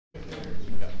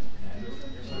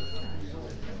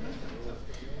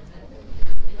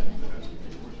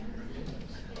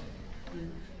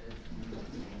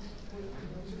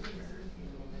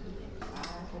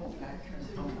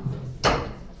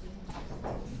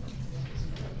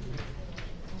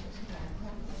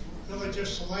Village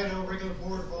of Salado, regular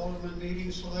Board of Aldermen meeting,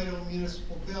 Salado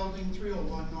Municipal Building,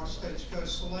 301 North Stagecoach,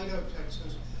 Salado,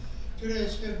 Texas. Today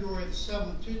is February the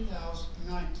 7th,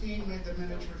 2019. May the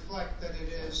minutes reflect that it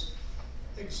is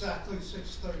exactly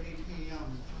 6:30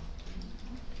 p.m.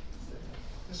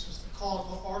 This is the call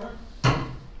to order. The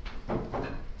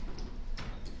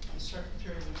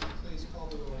Secretary, would you please call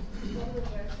the roll? Alderman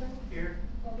Jackson. Here.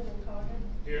 Alderman Coggin.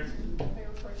 Here.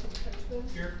 Mayor Pro Tem Coachman.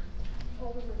 Here.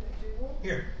 Alderman McDougal.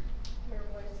 Here. Mayor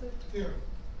Blanchett. Here.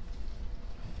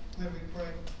 May we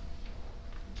pray?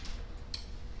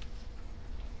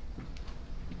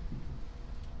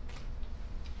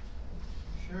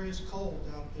 Sure is cold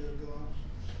out there, God.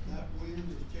 That wind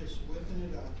is just whipping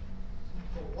it up.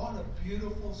 But what a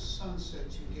beautiful sunset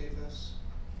you gave us.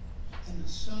 And the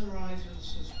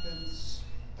sunrises has been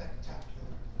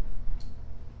spectacular.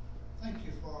 Thank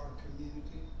you for our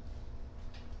community.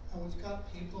 And we've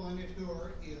got people in it who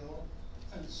are ill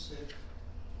and sick.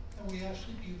 And we ask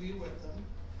that you be with them.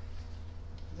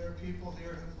 There are people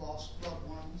here who've lost loved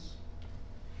ones.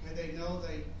 May they know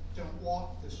they don't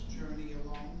walk this journey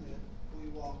alone, that we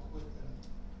walk with them.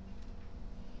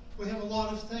 We have a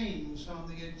lot of things on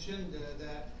the agenda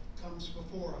that comes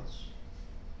before us.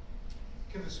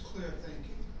 Give us clear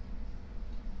thinking,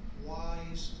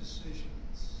 wise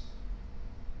decisions,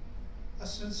 a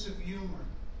sense of humor,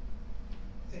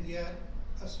 and yet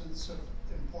a sense of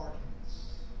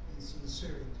importance and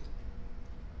sincerity.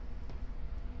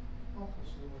 Help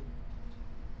us, Lord,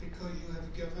 because you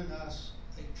have given us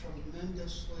a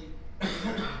tremendously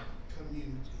good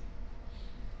community,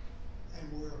 and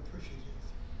we're appreciative.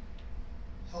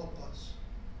 Help us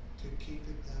to keep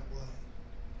it that way.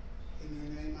 In your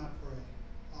name I pray.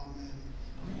 Amen.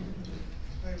 Amen.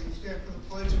 May we stand for the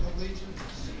Pledge of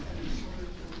Allegiance and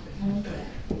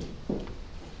salute.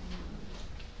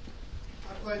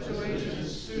 I pledge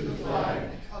allegiance to the flag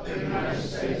of the United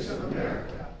States of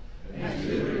America and to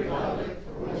the republic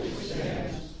for which it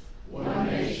stands, one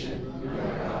nation, under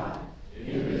God,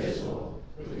 indivisible,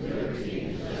 with liberty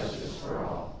and justice for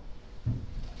all.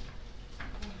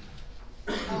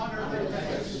 Honor the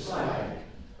Texas flag.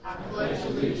 I pledge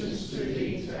allegiance to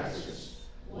thee, Texas,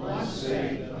 one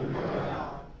state under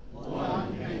God,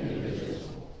 one and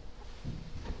indivisible.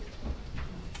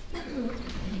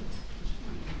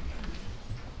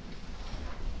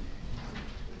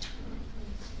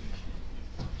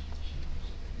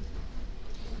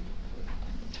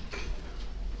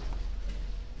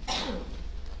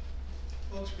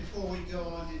 Folks, before we go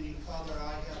on any further,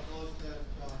 I have looked at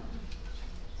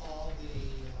all the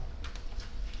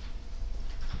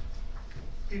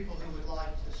people who would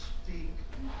like to speak,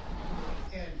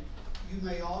 and you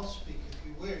may all speak if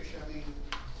you wish. I mean,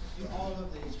 all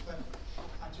of these, but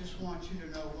I just want you to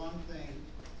know one thing,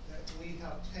 that we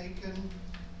have taken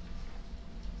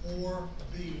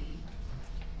 4B,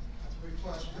 at the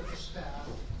request of the staff,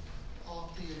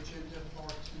 off the agenda for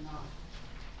tonight.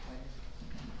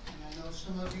 And I know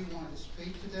some of you want to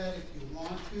speak to that. If you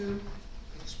want to,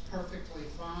 it's perfectly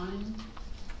fine.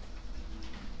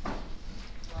 But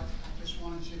I just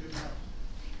wanted you to know.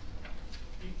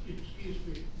 Excuse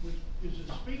me, is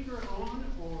the speaker on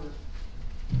or?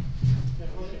 Okay.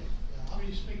 Yeah. Will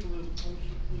you speak a little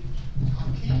closer, please? I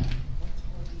can.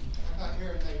 I got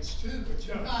hearing aids too, but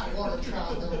you might want to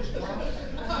try those.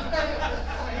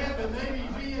 I have the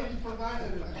Navy VA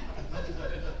provided it.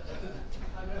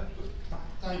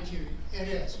 Thank you. It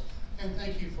is. And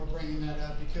thank you for bringing that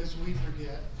up, because we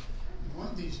forget. One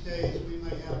of these days we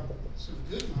may have some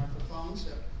good microphones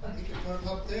that you could put them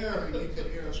up there and you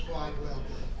could hear us quite well.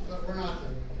 But we're not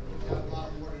there. We've got a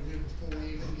lot more to do before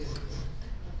we even get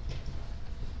there.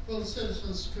 Well, the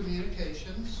Citizens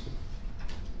Communications.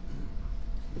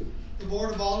 The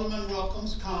Board of Aldermen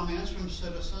welcomes comments from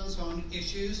citizens on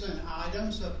issues and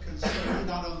items of concern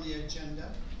not on the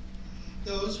agenda.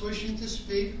 Those wishing to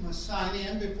speak must sign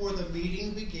in before the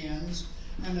meeting begins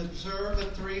and observe a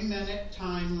 3-minute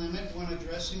time limit when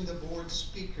addressing the board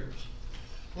speakers.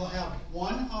 We'll have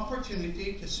one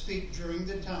opportunity to speak during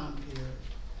the time period.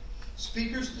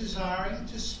 Speakers desiring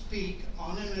to speak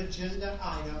on an agenda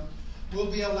item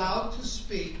will be allowed to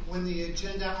speak when the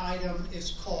agenda item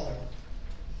is called.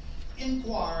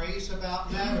 Inquiries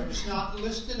about matters not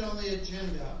listed on the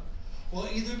agenda will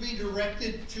either be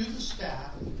directed to the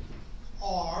staff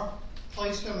or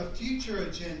placed on a future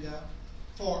agenda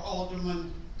for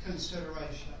Alderman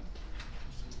consideration.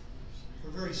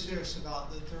 We're very serious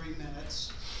about the 3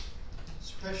 minutes,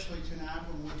 especially tonight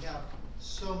when we have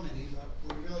so many,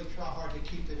 but we really try hard to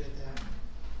keep it at that.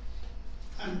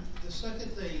 And the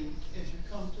second thing, as you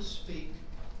come to speak,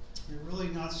 you're really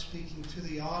not speaking to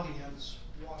the audience.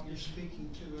 What you're speaking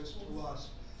to is to us.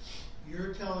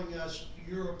 You're telling us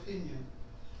your opinion.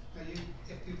 Now,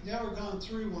 if you've never gone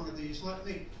through one of these, let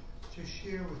me just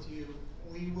share with you,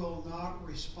 we will not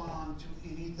respond to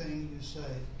anything you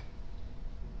say.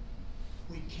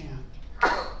 We can't.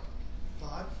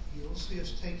 But you'll see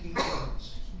us taking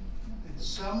notes. And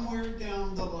somewhere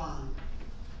down the line,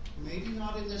 maybe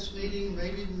not in this meeting,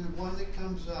 maybe in the one that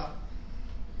comes up,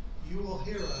 you will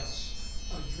hear us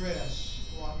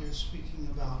address what you're speaking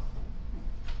about.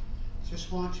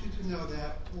 Just want you to know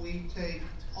that we take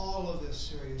all of this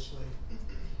seriously,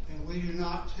 and we do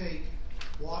not take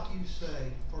what you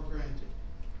say for granted.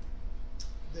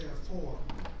 Therefore,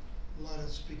 let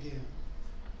us begin.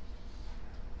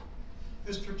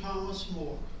 Mr. Thomas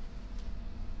Moore,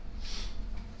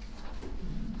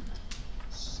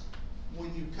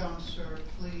 when you come, sir,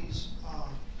 please,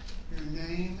 your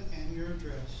name and your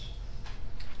address.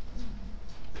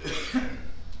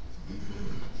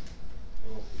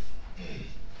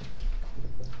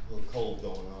 A little cold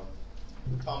going on.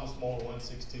 Thomas Moore,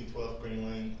 16212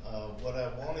 Green Lane. What I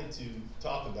wanted to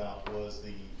talk about was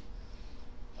the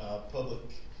public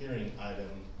hearing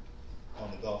item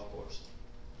on the golf course.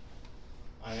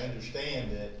 I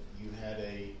understand that you had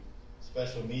a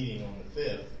special meeting on the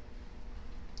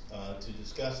 5th to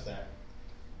discuss that.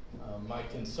 My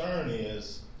concern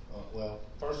is, well,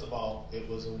 first of all, it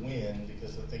was a win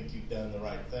because I think you've done the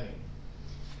right thing.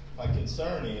 My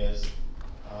concern is,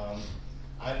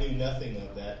 I knew nothing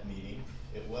of that meeting.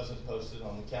 It wasn't posted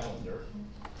on the calendar.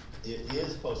 It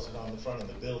is posted on the front of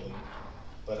the building,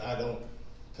 but I don't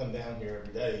come down here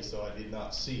every day, so I did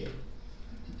not see it.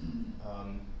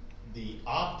 The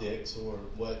optics, or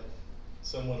what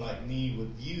someone like me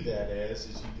would view that as,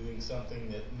 is you doing something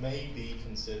that may be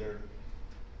considered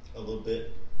a little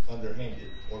bit underhanded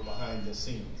or behind the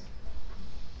scenes.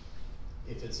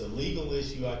 If it's a legal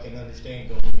issue, I can understand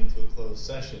going into a closed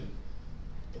session.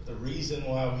 But the reason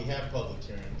why we have public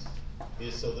hearings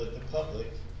is so that the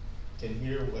public can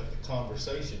hear what the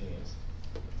conversation is.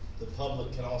 The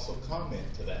public can also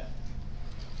comment to that.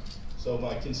 So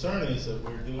my concern is that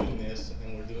we're doing this,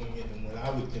 and we're doing it in what I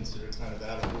would consider kind of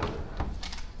out of order.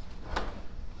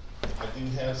 I do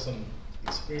have some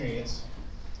experience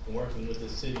in working with the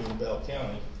city in Bell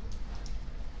County.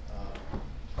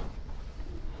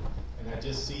 And I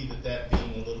just see that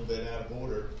being a little bit out of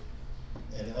order,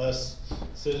 and us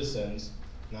citizens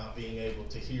not being able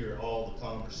to hear all the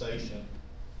conversation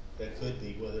that could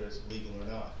be, whether it's legal or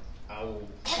not. I will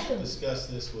discuss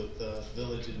this with the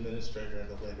village administrator at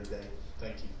a later date.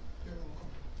 Thank you. You're welcome.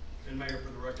 And Mayor,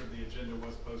 for the record, the agenda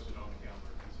was posted on the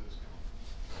calendar because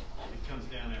it comes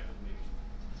down after the meeting.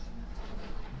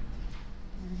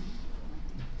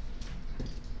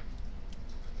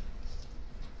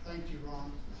 Thank you,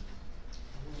 Ron.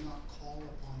 I will not call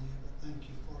upon you, but thank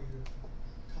you for your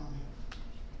comment.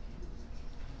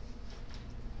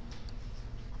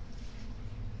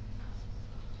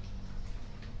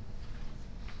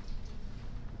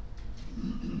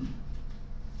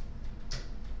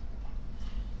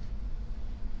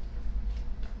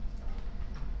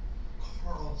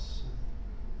 Carlson.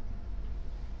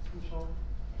 I'm sorry?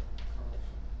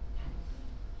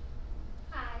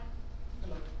 Hi,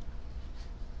 Hello.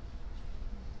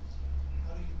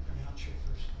 How do you pronounce your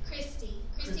first name? Christy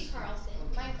Christy. Carlson.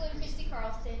 Okay. Michael and Christy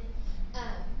Carlson.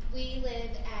 We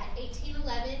live at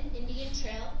 1811 Indian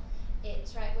Trail.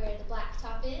 It's right where the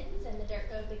blacktop ends and the dirt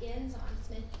road begins on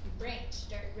Smith Branch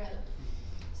Dirt Road.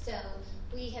 So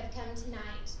we have come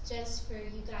tonight just for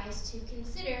you guys to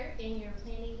consider in your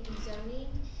planning and zoning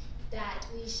that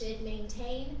we should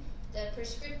maintain the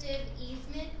prescriptive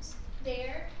easement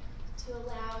there to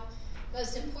allow,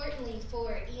 most importantly,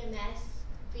 for EMS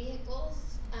vehicles,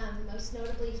 most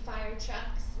notably fire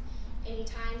trucks,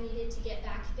 anytime needed to get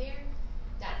back there.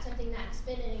 That's something that's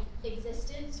been in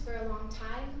existence for a long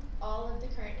time. All of the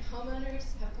current homeowners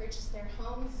have purchased their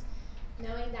homes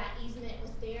knowing that easement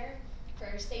was there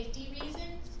for safety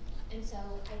reasons. And so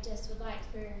I just would like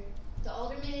for the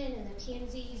Aldermen and the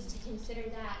P&Zs to consider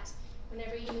that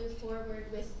whenever you move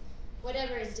forward with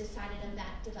whatever is decided of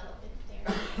that development there.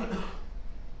 That's all.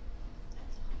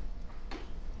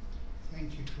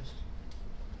 Thank you, Christy.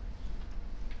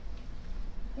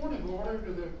 Point of order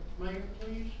to the mayor,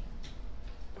 please.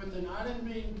 With an item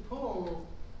being pulled,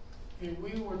 and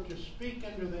we were to speak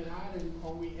under that item,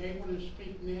 are we able to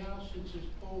speak now since it's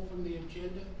pulled from the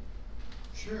agenda?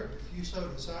 Sure, if you so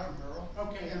desire, Merle.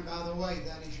 Okay. And by the way,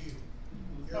 that is you.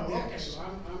 You're Oh, okay, next.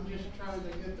 well, I'm just trying to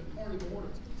get the point of order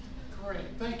correct.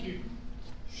 Thank you.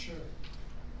 Sure.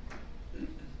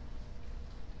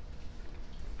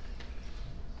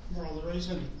 Merle, the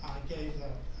reason I gave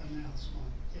the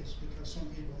announcement, is because some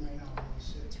people may not want to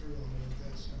sit through all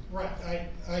of this. Right,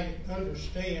 I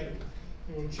understand.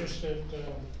 It was just that,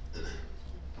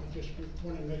 I just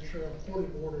want to make sure a point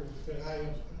of order that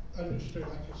I understood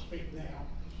I could speak now.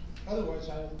 Otherwise,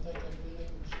 I don't think I'd be able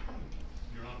to speak.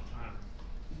 You're on time.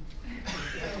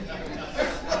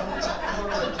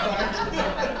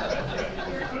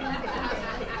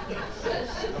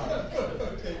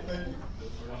 Okay, thank you.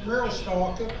 Merrill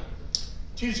Stalker,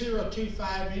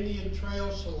 2025 Indian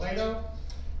Trail, Salado.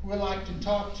 We'd like to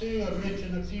talk to and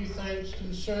mention a few things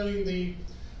concerning the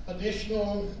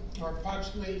additional, or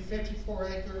approximately 54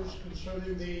 acres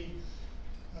concerning the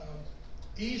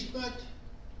easement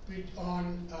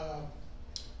on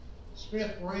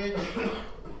Smith Ranch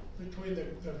between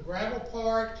the gravel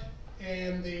part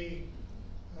and the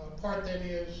part that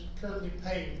is currently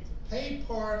paved. The paved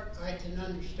part, I can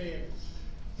understand.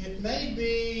 It may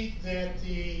be that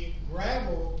the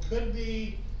gravel could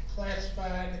be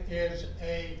classified as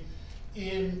a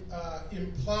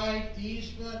implied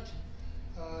easement,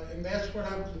 and that's what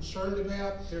I'm concerned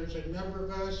about. There's a number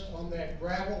of us on that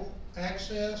gravel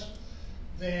access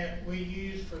that we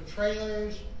use for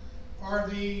trailers,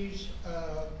 RVs,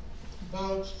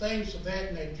 boats, things of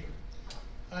that nature.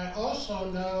 I also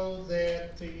know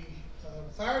that the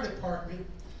fire department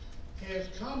has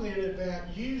commented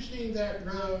about using that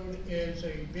road as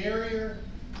a barrier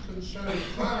concerning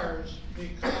fires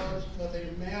because of the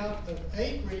amount of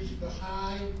acreage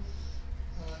behind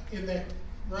in that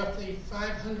roughly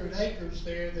 500 acres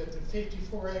there that the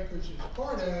 54 acres is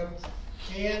part of,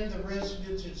 and the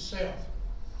residence itself.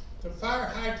 The fire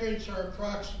hydrants are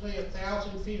approximately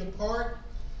 1,000 feet apart.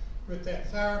 With that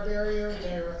fire barrier,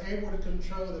 they are able to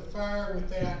control the fire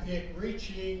without it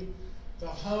reaching the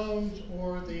homes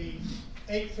or the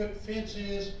 8-foot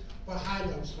fences behind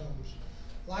those homes.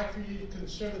 I'd like for you to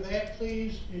consider that,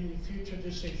 please, in your future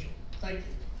decision. Thank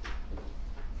you.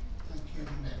 Thank you.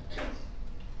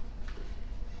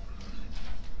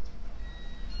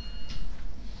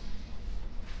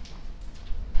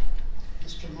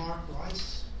 Mr. Mark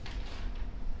Rice.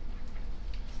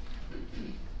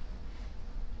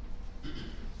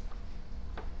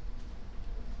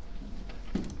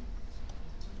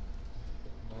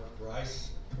 Mark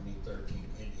Rice, 2013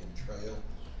 Indian Trail.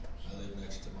 I live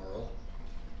next to Merle,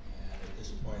 and at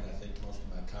this point I think most of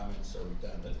my comments are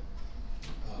redundant.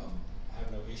 I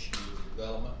have no issue with the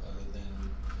development other than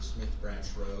the Smith Branch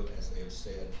Road, as they have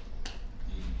said.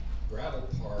 The gravel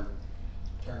part,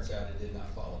 turns out it did not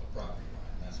follow the property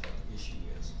line. That's what the issue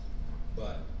is.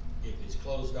 But if it's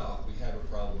closed off, we have a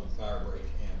problem with fire break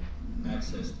and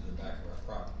access to the back of our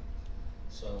property.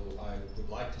 So I would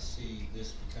like to see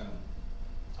this become an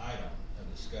item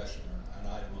of discussion or an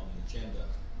item on the agenda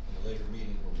in a later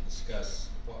meeting where we discuss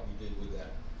what we do with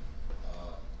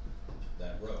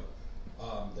that road.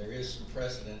 There is some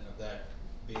precedent of that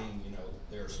being,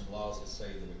 there are some laws that say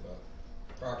that if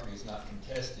a property is not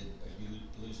contested, you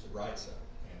lose the rights of it.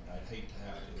 And I'd hate to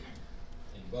have to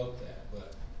invoke that,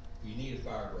 but we need a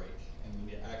fire break and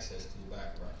we need access to the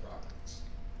back of our properties.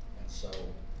 And so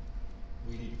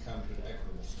we need to come to an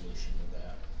equitable solution to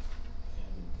that.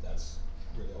 And that's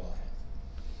really all I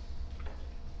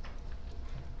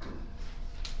have.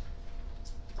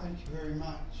 Thank you very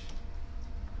much.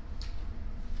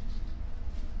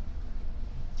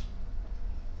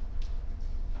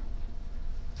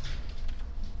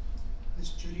 Ms.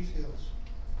 Judy Fields.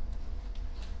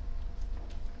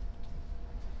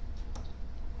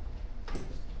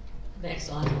 Next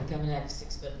line, I'm coming up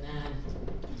 6'9".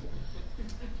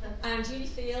 I'm Judy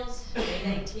Fields,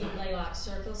 818 Blaylock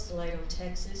Circle, Salado,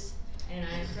 Texas, and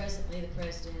I am presently the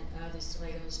president of the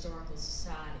Salado Historical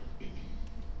Society.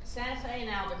 Santa Fe and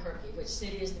Albuquerque, which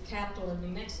city is the capital of New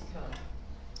Mexico.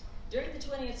 During the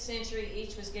 20th century,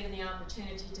 each was given the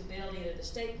opportunity to build either the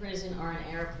state prison or an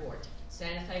airport.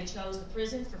 Santa Fe chose the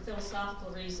prison for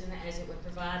philosophical reason, as it would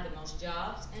provide the most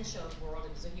jobs and show the world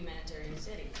it was a humanitarian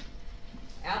city.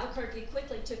 Albuquerque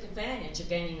quickly took advantage of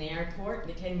gaining the airport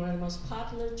and became one of the most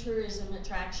popular tourism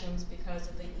attractions because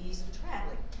of the ease of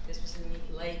traveling. This was in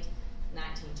the late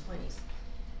 1920s.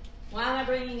 Why am I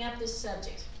bringing up this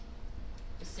subject?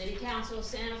 The City Council of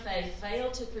Santa Fe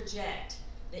failed to project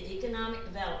the economic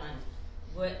development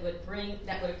that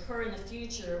would occur in the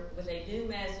future with a new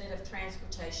method of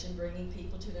transportation bringing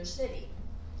people to their city,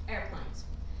 airplanes.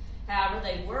 However,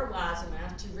 they were wise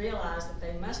enough to realize that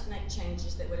they must make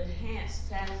changes that would enhance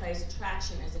Santa Fe's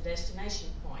attraction as a destination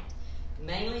point,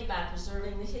 mainly by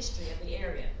preserving the history of the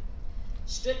area.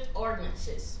 Strict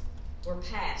ordinances were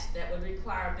passed that would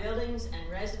require buildings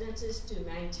and residences to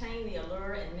maintain the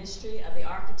allure and mystery of the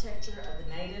architecture of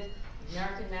the native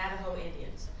American Navajo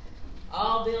Indians.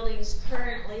 All buildings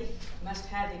currently must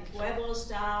have the Pueblo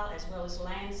style as well as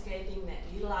landscaping that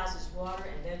utilizes water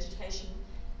and vegetation,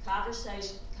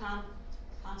 conservation,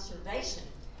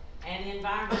 and the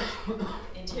environment.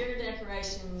 Interior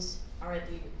decorations are at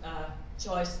the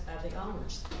choice of the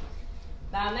owners.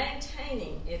 By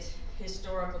maintaining its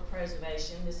historical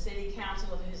preservation, the City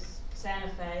Council of Santa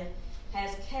Fe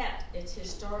has kept its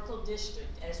historical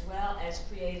district as well as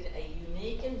created a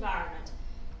unique environment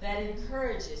that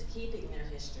encourages keeping their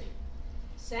history.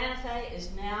 Santa Fe is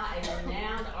now a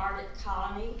renowned art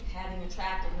colony, having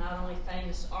attracted not only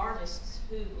famous artists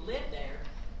who live there,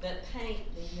 but paint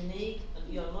the unique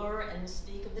allure and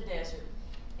mystique of the desert,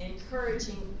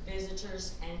 encouraging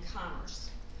visitors and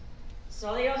commerce.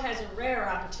 Salado has a rare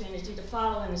opportunity to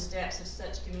follow in the steps of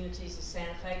such communities as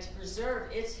Santa Fe to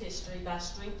preserve its history by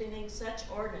strengthening such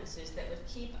ordinances that would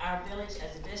keep our village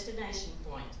as a destination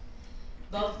point,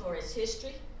 both for its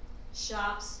history,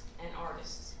 shops, and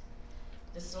artists.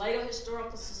 The Salado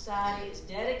Historical Society is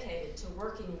dedicated to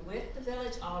working with the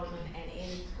village aldermen and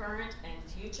any current and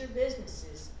future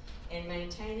businesses in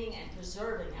maintaining and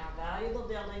preserving our valuable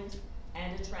buildings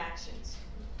and attractions.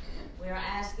 We are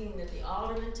asking that the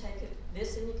aldermen take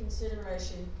this into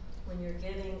consideration when you're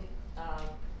getting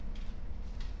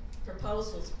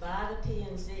proposals by the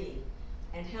P&Z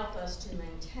and help us to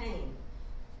maintain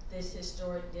this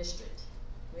historic district.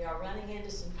 We are running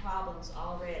into some problems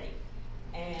already,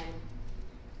 and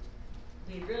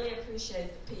we really appreciate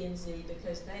the P&Z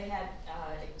because they have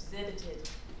exhibited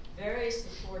very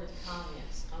supportive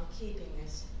comments on keeping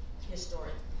this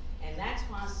historic, and that's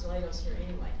why Salado's here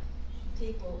anyway.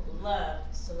 People love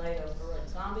Salado for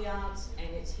its ambiance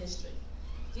and its history.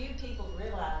 Few people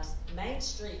realize Main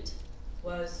Street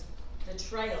was the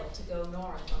trail to go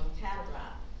north on the cattle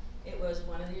drive. It was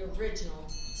one of the original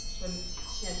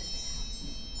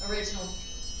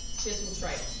Chisholm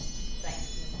trails. Thank you.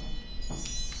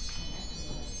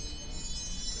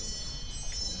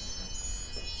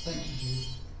 Thank you, Jude.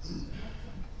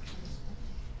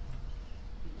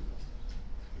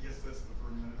 I guess that's the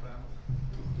 3-minute time.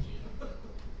 I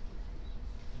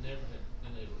never had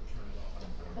been able to turn it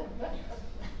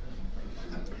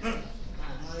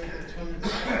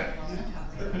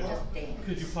off.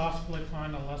 Could you possibly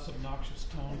find a less obnoxious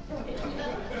tone?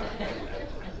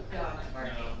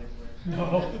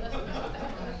 No.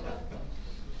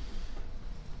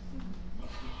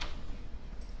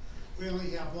 We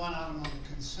only have one item on the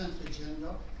consent agenda,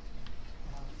 and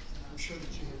I'm sure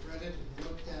that you have read it and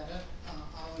looked at it.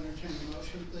 I'll entertain a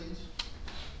motion, please.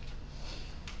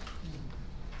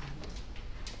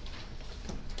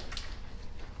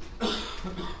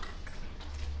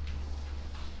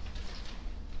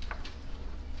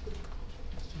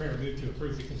 Mr. Mayor, move to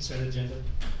approve the consent agenda.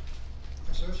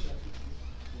 Is there a second?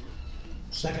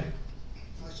 Second.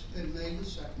 It's been made and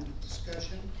seconded.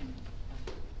 Discussion.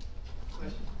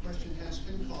 Question has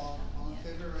been called. All in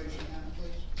favor, raise your hand,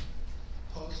 please.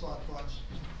 Opposed, likewise.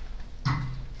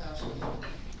 Passes.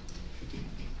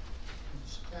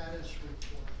 Status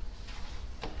report.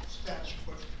 Status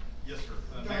report. Yes, sir.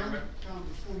 Don,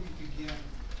 before you begin,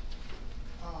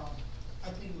 I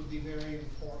think it would be very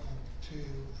important to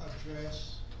address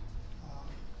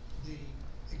the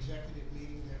executive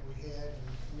meeting that we had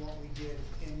and what we did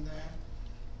in that.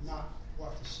 Not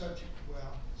what the subject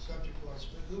was,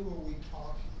 but who were we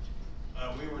talking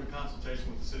to? We were in consultation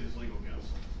with the city's legal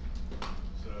counsel.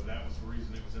 So that was the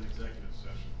reason it was an executive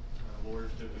session.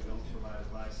 Lawyers typically don't provide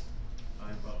advice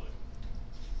in public.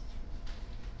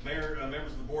 Mayor,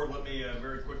 members of the board, let me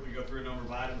very quickly go through a number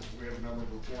of items. We have a number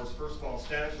of reports. First of all,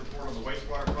 status report on the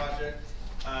wastewater project.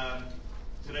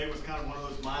 Today was kind of one of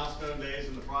those milestone days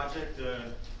in the project.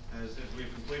 As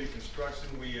we've completed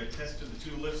construction, we tested the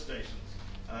 2 lift stations.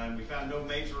 And we found no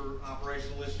major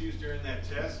operational issues during that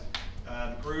test.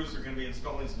 The crews are going to be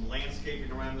installing some landscaping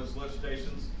around those lift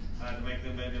stations to make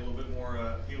them maybe a little bit more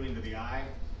appealing to the eye.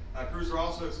 Crews are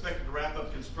also expected to wrap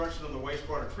up construction on the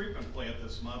wastewater treatment plant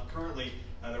this month. Currently,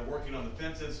 they're working on the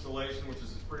fence installation, which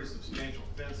is a pretty substantial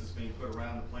fence that's being put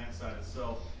around the plant site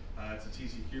itself. It's a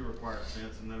TCQ required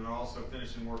fence, and then they're also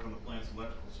finishing work on the plant's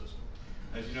electrical system.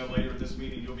 As you know, later in this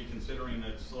meeting, you'll be considering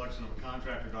the selection of a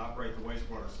contractor to operate the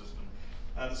wastewater system.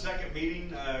 The second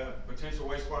meeting, potential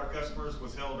wastewater customers,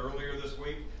 was held earlier this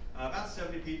week. About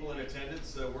 70 people in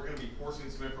attendance. We're going to be forcing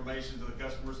some information to the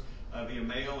customers via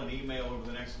mail and email over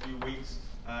the next few weeks.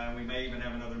 We may even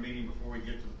have another meeting before we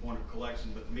get to the point of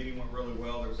collection, but the meeting went really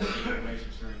well. There was some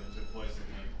information sharing that took place at the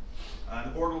meeting.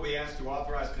 The board will be asked to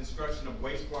authorize construction of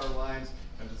wastewater lines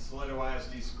at the Salado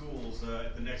ISD schools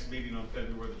at the next meeting on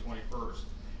February the 21st.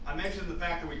 I mentioned the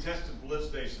fact that we tested the lift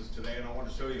stations today, and I want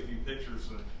to show you a few pictures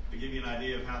to give you an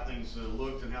idea of how things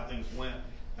looked and how things went.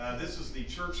 This is the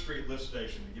Church Street lift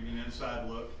station, to give you an inside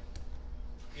look.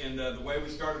 And the way we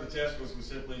started the test was we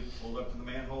simply pulled up to the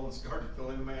manhole and started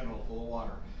filling the manhole full of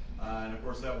water. And of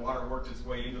course that water worked its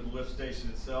way into the lift station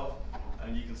itself,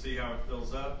 and you can see how it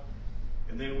fills up.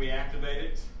 And then we activate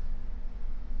it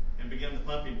and begin the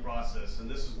pumping process.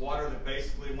 And this is water that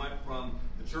basically went from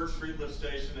the Church Street lift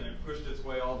station and it pushed its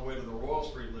way all the way to the Royal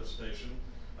Street lift station.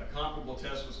 A comparable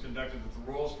test was conducted at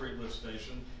the Royal Street lift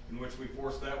station, in which we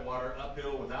forced that water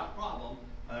uphill without problem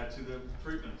to the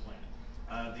treatment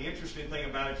plant. The interesting thing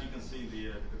about it, you can see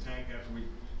the tank after we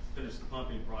finished the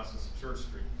pumping process at Church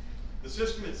Street. The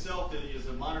system itself is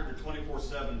monitored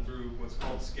 24/7 through what's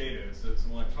called SCADA. It's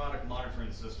an electronic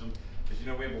monitoring system. As you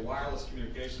know, we have a wireless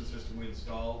communication system we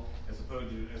installed as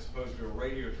opposed to a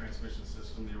radio transmission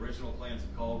system. The original plans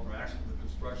had called for actually the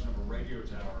construction of a radio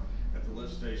tower at the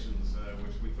lift stations,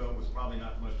 which we felt was probably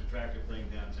not the most attractive thing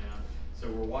downtown.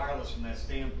 So we're wireless from that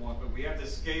standpoint, but we have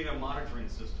this SCADA monitoring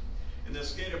system. And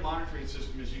this SCADA monitoring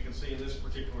system, as you can see in this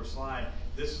particular slide,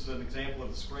 this is an example of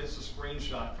it's a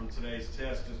screenshot from today's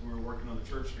test as we were working on the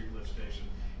Church Street lift station.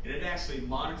 And it actually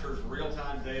monitors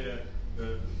real-time data,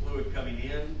 the fluid coming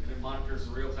in, and it monitors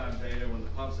the real-time data when the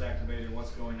pump's activated,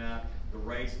 what's going out, the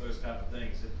rates, those type of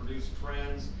things. It produces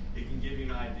trends. It can give you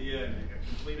an idea and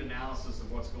a complete analysis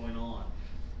of what's going on.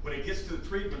 When it gets to the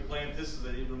treatment plant, this is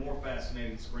an even more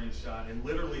fascinating screenshot. And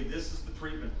literally, this is the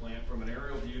treatment plant from an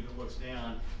aerial view that looks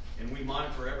down. And we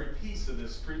monitor every piece of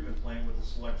this treatment plant with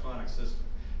this electronic system.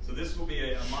 So this will be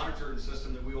a monitoring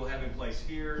system that we will have in place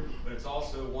here, but it's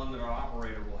also one that our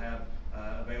operator will have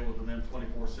available to them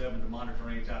 24/7 to monitor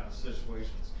any type of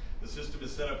situations. The system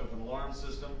is set up with an alarm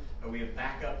system. We have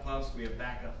backup pumps. We have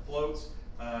backup floats.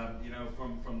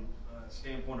 From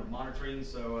standpoint of monitoring.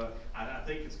 So I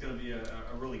think it's going to be a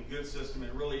really good system.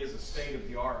 It really is a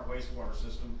state-of-the-art wastewater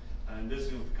system. And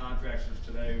visiting with the contractors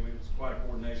today, it was quite a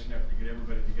coordination effort to get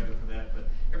everybody together for that. But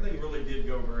everything really did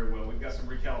go very well. We've got some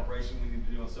recalibration we need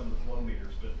to do on some of the flow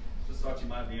meters, but just thought you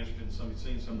might be interested in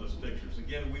seeing some of those pictures.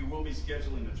 Again, we will be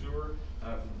scheduling a tour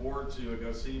for the board to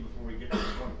go see before we get to the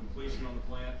point of completion on the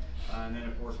plant. And then,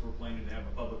 of course, we're planning to have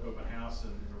a public open house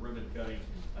and a ribbon cutting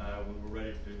when we're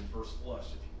ready to do the first flush,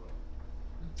 if you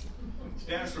will.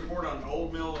 Status report on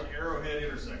Old Mill and Arrowhead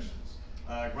intersections.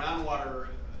 Groundwater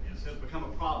has become a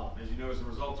problem. As you know, as a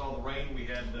result of all the rain we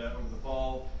had over the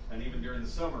fall and even during the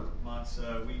summer months,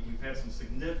 we've had some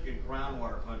significant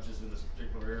groundwater punches in this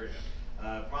particular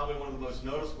area. Probably one of the most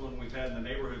noticeable one we've had in the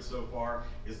neighborhood so far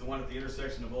is the one at the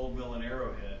intersection of Old Mill and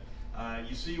Arrowhead.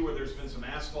 You see where there's been some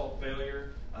asphalt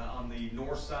failure on the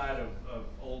north side of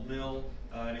Old Mill,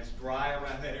 and it's dry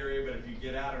around that area, but if you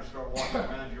get out and start walking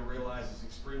around, you'll realize it's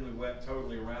extremely wet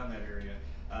totally around that area.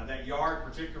 That yard,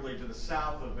 particularly to the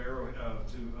south of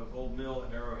Old Mill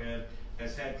and Arrowhead,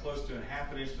 has had close to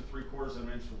 1/2 inch to 3/4 of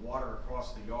an inch of water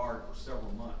across the yard for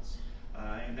several months.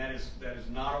 And that is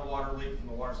not a water leak from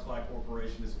the Water Supply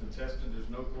Corporation. It's been tested. There's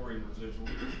no chlorine residual.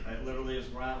 It literally is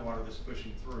groundwater that's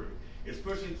pushing through. It's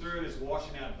pushing through and it's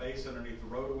washing out base underneath the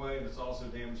roadway, and it's also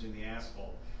damaging the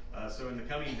asphalt. So in the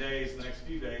coming days, the next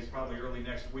few days, probably early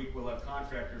next week, we'll have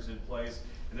contractors in place,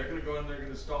 and they're going to go in there and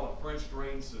install a French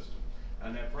drain system.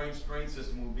 And that French drain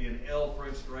system will be an L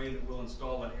French drain that we'll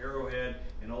install at Arrowhead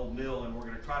and Old Mill, and we're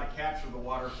going to try to capture the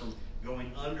water from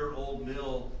going under Old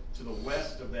Mill to the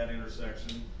west of that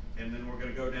intersection, and then we're going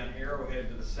to go down Arrowhead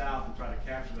to the south and try to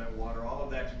capture that water, all of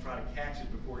that to try to catch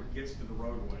it before it gets to the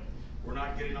roadway. We're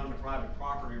not getting on the private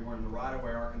property, we're in the right of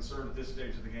way. Our concern at this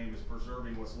stage of the game is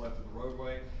preserving what's left of the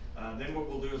roadway. Then what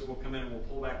we'll do is we'll come in and we'll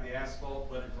pull back the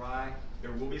asphalt, let it dry.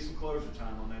 There will be some closure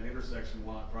time on that intersection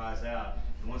while it dries out.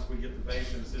 And once we get the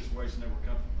base in a situation that we're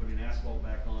comfortable putting asphalt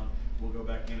back on, we'll go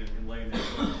back in and lay that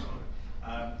surface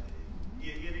on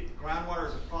it. Groundwater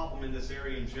is a problem in this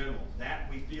area in general. That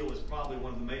we feel is probably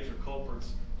one of the major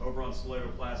culprits over on Salado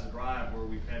Plaza Drive, where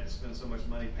we've had to spend so much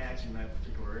money patching that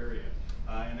particular area.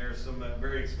 And there are some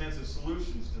very expensive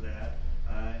solutions to that,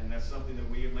 and that's something that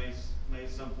we may at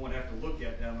some point have to look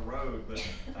at down the road. But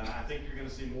I think you're going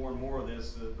to see more and more of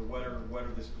this the wetter and wetter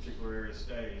this particular area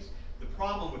stays. The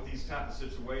problem with these type of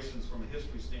situations from a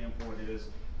history standpoint is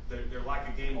they're like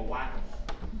a game of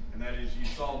whack-a-mole. And that is, you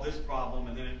solve this problem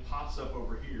and then it pops up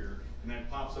over here, and then it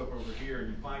pops up over here, and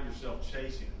you find yourself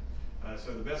chasing it.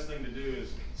 So the best thing to do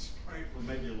is spray for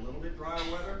maybe a little bit drier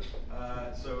weather,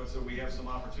 so we have some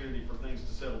opportunity for things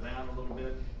to settle down a little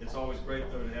bit. It's always great,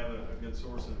 though, to have a good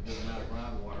source and a good amount of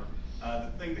groundwater.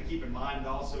 The thing to keep in mind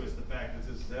also is the fact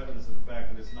that this is evidence of the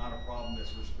fact that it's not a problem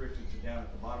that's restricted to down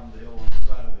at the bottom of the hill on the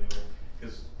side of the hill,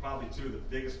 because probably two of the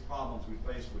biggest problems we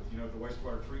faced with, the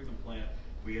wastewater treatment plant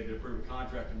we had to approve a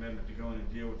contract amendment to go in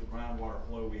and deal with the groundwater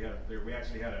flow we had up there. We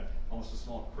actually had almost a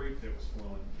small creek that was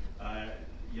flowing.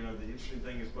 You know, the interesting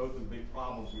thing is both of the big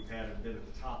problems we've had have been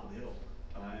at the top of the hill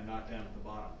and not down at the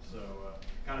bottom. So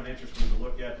kind of interesting to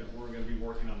look at that we're going to be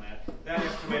working on that. That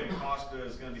estimated cost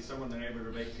is going to be somewhere in the neighborhood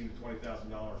of $18,000 to $20,000 to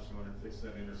go in and fix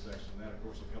that intersection. That, of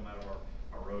course, will come out of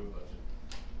our road budget.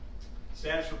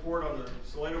 Status report on the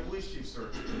Salado Police Chief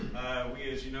search.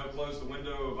 We, as you know, closed the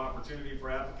window of opportunity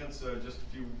for applicants just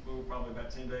probably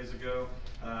about 10 days ago.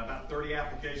 About 30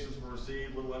 applications were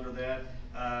received, a little under that.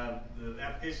 The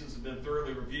applications have been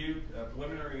thoroughly reviewed.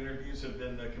 Preliminary interviews have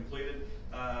been completed.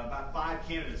 About 5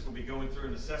 candidates will be going through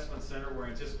an assessment center. We're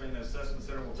anticipating the assessment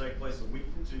center will take place a week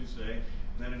from Tuesday.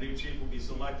 And then a new chief will be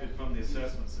selected from the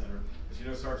assessment center. As you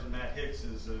know, Sergeant Matt Hicks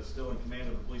is still in command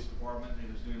of the police department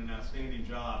and is doing an outstanding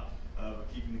job of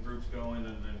keeping the groups going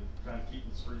and trying to keep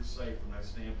the streets safe from that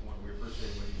standpoint. We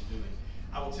appreciate what he's doing.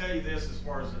 I will tell you this as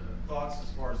far as thoughts as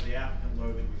far as the applicant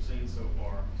load that we've seen so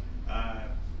far.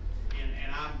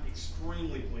 And I'm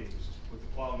extremely pleased with the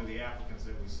quality of the applicants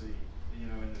that we see, you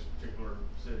know, in this particular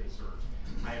city search.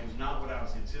 It was not what I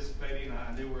was anticipating.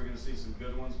 I knew we were going to see some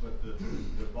good ones, but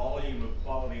the volume of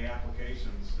quality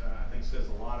applications, I think, says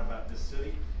a lot about this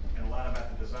city and a lot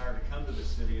about the desire to come to this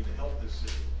city and to help this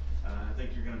city. I think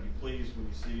you're going to be pleased when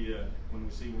you when we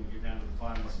get down to the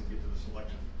finalists and get to the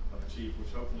selection of the chief, which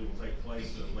hopefully will take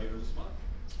place later this month.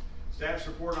 Status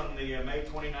report on the May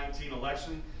 2019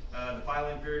 election. The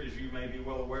filing period, as you may be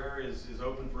well aware, is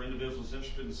open for individuals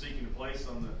interested in seeking a place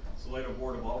on the Salado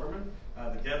Board of Aldermen.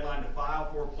 The deadline to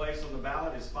file for a place on the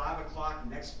ballot is 5 o'clock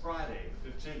next Friday,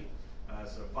 the 15th.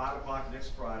 So 5 o'clock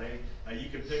next Friday. You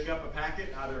can pick up a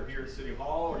packet either here at City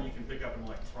Hall, or you can pick up an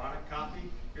electronic copy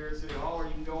here at City Hall, or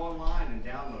you can go online and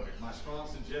download it. My strong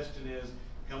suggestion is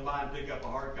come by and pick up a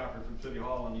hard copy from City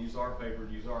Hall and use our paper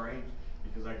and use our ink,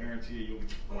 because I guarantee you, you'll be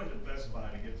going to Best Buy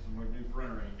to get some new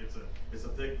printer ink. It's a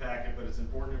thick packet, but it's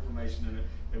important information in it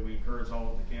that we encourage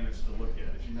all of the candidates to look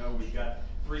at. As you know, we've got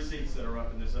 3 seats that are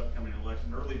up in this upcoming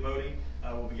election. Early voting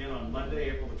will begin on Monday,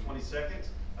 April the 22nd.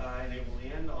 And it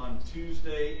will end on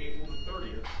Tuesday, April the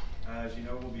 30th. As you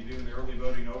know, we'll be doing the early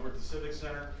voting over at the Civic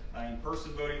Center.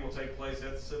 In-person voting will take place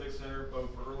at the Civic Center,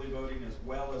 both for early voting as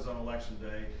well as on Election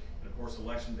Day. And of course,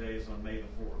 Election Day is on May the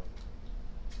 4th.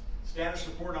 Status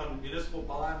report on municipal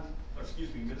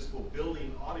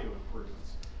building audio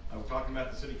improvements. We're talking about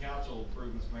the City Council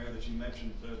improvements, Mayor, that you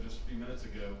mentioned just a few minutes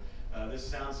ago. This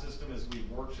sound system, as we've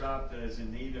workshopped, is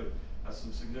in need of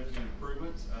some significant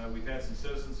improvements. We've had some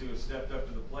citizens who have stepped up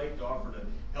to the plate to offer to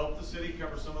help the city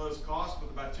cover some of those costs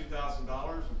with about $2,000.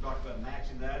 We've talked about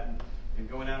matching that and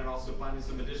going out and also finding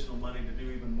some additional money to do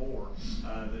even more.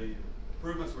 The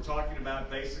improvements we're talking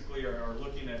about basically are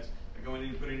looking at going in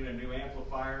and putting in a new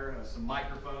amplifier, some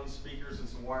microphones, speakers, and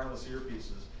some wireless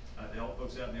earpieces to help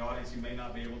folks out in the audience who may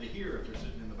not be able to hear if they're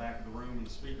sitting in the back of the room and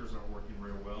the speakers aren't working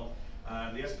real well.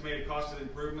 The estimated cost of the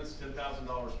improvements,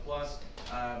 $10,000 plus.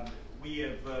 We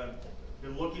have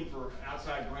been looking for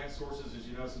outside grant sources. As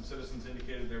you know, some citizens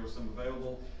indicated there was some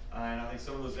available, and I think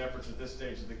some of those efforts at this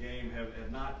stage of the game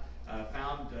have not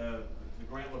found the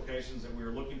grant locations that we were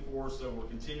looking for, so we're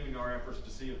continuing our efforts to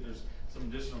see if there's some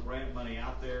additional grant money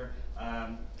out there.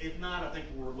 If not, I think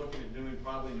what we're looking at doing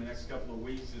probably in the next couple of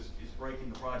weeks is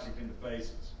breaking the project into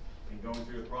phases and going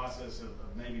through the process of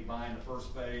maybe buying the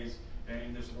first phase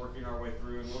and just working our way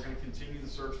through. And we're going to continue the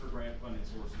search for grant funding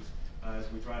sources as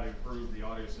we try to improve the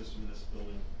audio system in this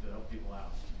building to help people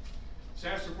out.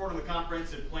 Status report on the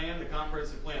comprehensive plan. The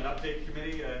comprehensive plan update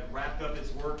committee wrapped up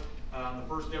its work on the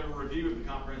first ever review of the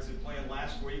comprehensive plan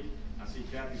last week. I see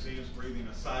Kathy Siemens breathing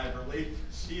a sigh of relief.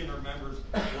 She and her members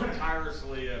worked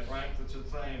tirelessly, Frank, that's the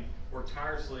same, worked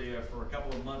tirelessly for a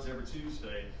couple of months every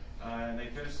Tuesday, and they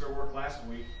finished their work last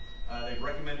week. They've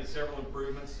recommended several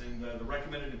improvements, and the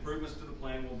recommended improvements to the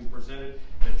plan will be presented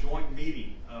at a joint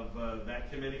meeting of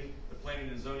that committee, the Planning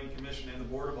and Zoning Commission, and the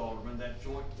Board of Aldermen. That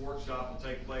joint workshop will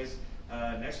take place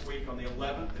next week on the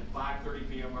 11th at 5:30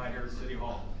 p.m. right here at City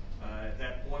Hall. At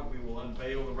that point, we will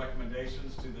unveil the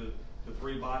recommendations to the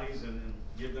 3 bodies and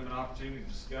give them an opportunity to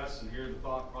discuss and hear the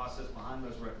thought process behind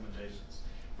those recommendations.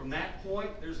 From that point,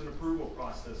 there's an approval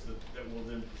process that we'll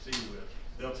then proceed with.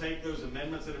 They'll take those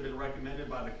amendments that have been recommended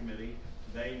by the committee,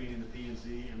 they meaning the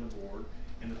P&Z and the board,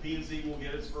 and the P&Z will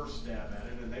get its first stab at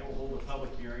it, and they will hold a public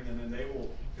hearing, and then they will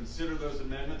consider those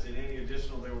amendments and any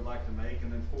additional they would like to make,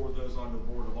 and then forward those on to the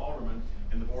Board of Aldermen,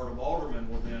 and the Board of Aldermen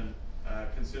will then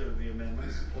consider the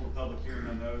amendments, hold a public hearing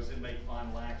on those, and make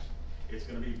final action. It's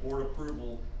going to be board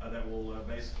approval that will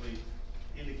basically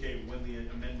indicate when the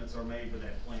amendments are made to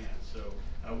that plan. So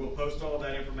we'll post all of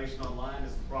that information online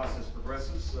as the process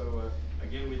progresses. So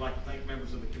Again, we'd like to thank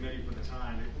members of the committee for the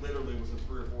time. It literally was a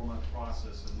 3 or 4 month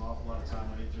process, and an awful lot of time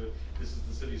went into it. This is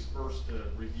the city's first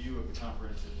review of the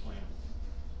comprehensive plan.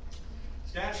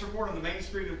 Status report on the Main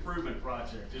Street Improvement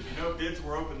Project. As you know, bids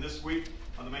were open this week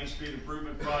on the Main Street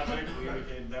Improvement Project. We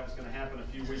indicated that was going to happen a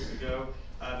few weeks ago.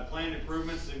 The planned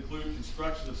improvements include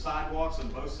construction of sidewalks on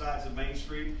both sides of Main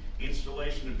Street,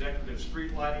 installation of decorative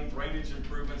street lighting, drainage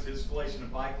improvements, installation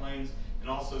of bike lanes, and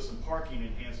also some parking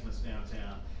enhancements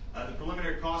downtown. The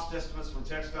preliminary cost estimates from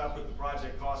TxDOT put the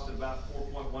project cost at about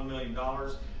 $4.1 million.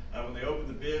 When they opened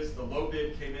the bids, the low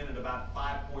bid came in at about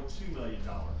 $5.2 million.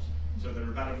 So they're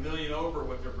about $1 million over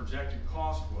what their projected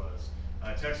cost was.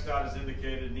 TxDOT has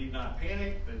indicated need not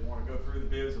panic. They want to go through the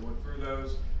bids and look through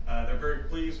those. They're very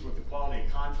pleased with the quality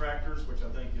of contractors, which I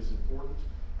think is important.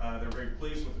 They're very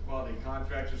pleased with the quality of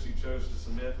contractors who chose to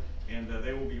submit, and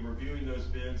they will be reviewing those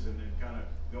bids and kind of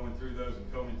going through those and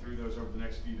combing through those over the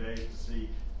next few days to see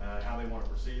how they want to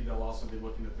proceed. They'll also be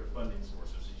looking at their funding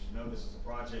sources. As you know, this is a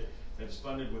project that is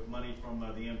funded with money from the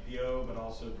MPO, but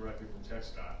also directly from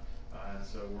TxDOT. And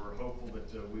so we're hopeful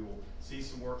that we will see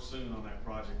some work soon on that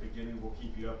project beginning. We'll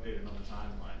keep you updated on the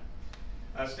timeline.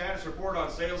 Status report on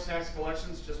sales tax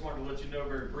collections. Just wanted to let you know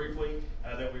very briefly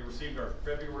that we received our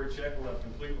February check. We'll have a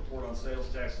complete report on sales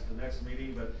tax at the next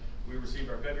meeting, but we received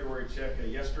our February check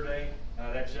yesterday.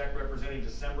 That check representing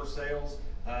December sales.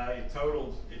 It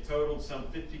totaled some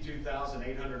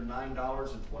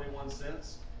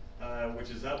 $52,809.21, which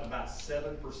is up about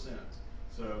 7%.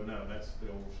 So no, that's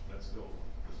still this is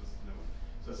the new one.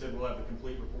 So I said we'll have a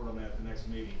complete report on that at the next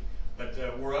meeting. But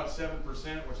we're up 7%,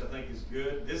 which I think is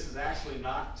good. This is actually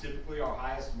not typically our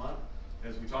highest month.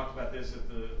 As we talked about this at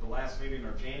the last meeting,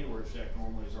 our January check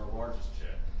normally is our largest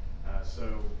check.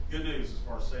 So good news as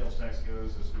far as sales tax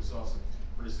goes, as we saw some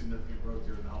pretty significant growth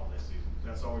during the holiday season.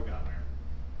 That's all we got, Mayor.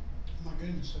 My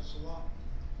goodness, that's a lot.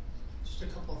 Just a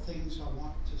couple of things I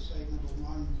want to say. Number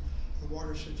one, the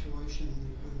water situation we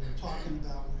were talking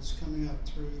about was coming up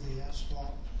through the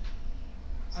asphalt.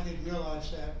 I didn't realize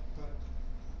that, but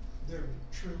there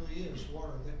truly is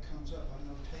water that comes up. I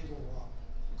know Table Rock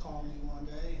called me one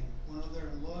day and went over there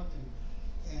and looked,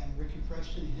 and Ricky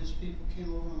Preston and his people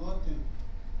came over and looked, and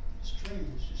the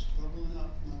stream is just bubbling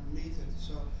up from underneath it.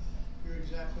 So you're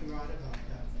exactly right about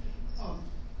that.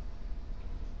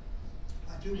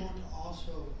 I do want to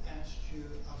also ask you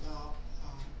about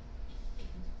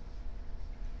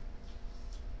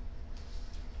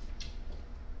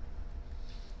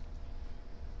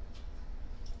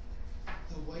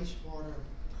the wastewater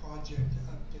project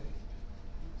update.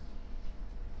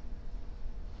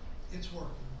 It's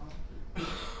working, right?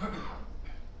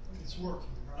 It's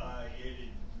working, right?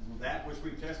 That which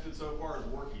we've tested so far is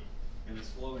working, and it's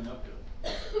flowing uphill.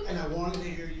 And I wanted to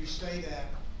hear you say that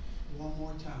one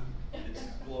more time. It's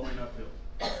flowing uphill.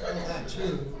 Well, that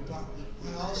too, but I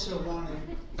also wanted.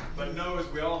 But no, as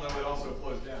we all know, it also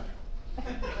flows down.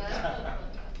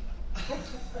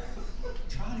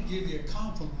 Trying to give you a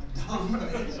compliment, Tom.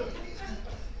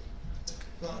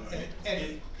 Well,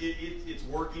 it's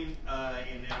working,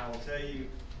 and I will tell you,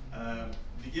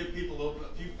 to give people a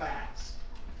few facts.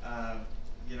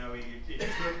 You know, it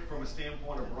took, from a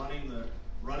standpoint of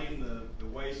running the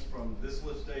waste from this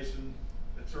lift station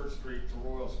at Church Street to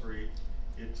Royal Street,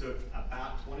 it took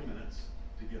about 20 minutes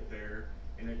to get there,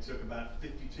 and it took about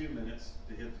 52 minutes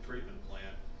to hit the treatment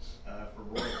plant for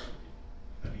Royal Street,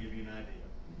 to give you an idea.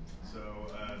 So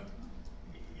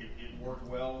it worked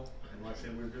well, and like I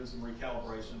said, we were doing some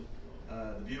recalibration.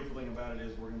 The beautiful thing about it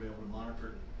is we're going to be able to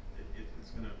monitor it.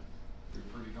 It's going to be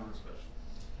pretty darn special.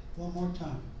 one more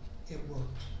time, it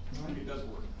works, right? It does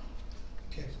work.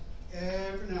 Okay,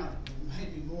 every now and then,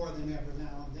 maybe more than ever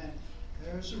now and then,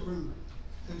 there's a rumor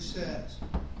who says,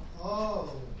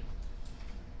 oh,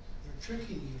 they're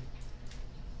tricking you.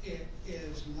 It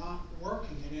is not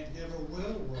working, and it never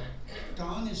will work.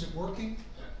 Don, is it working?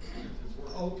 It's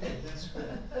working. Okay, that's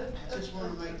good. I just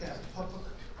want to make that public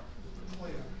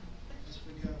clear as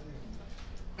we go here.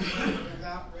 We're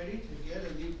about ready to get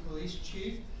a new police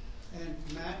chief, and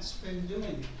Matt's been doing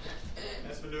it.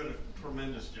 Matt's been doing a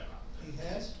tremendous job. He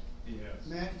has? He has.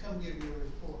 Matt, come give me a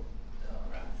report. All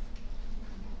right.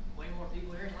 Way more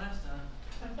people here than last time.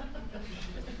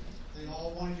 They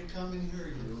all wanted to come and hear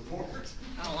you. Report.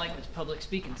 I don't like this public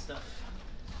speaking stuff.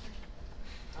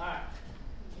 Alright.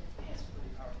 Yeah, it's pretty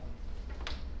powerful.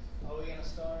 Are we gonna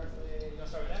start with, you gonna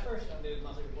start with that first, or do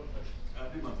monthly report first?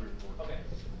 Do monthly report. Okay.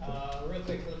 Real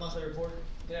quick for the monthly report.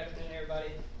 Good afternoon,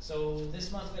 everybody. So this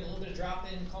month we had a little bit of drop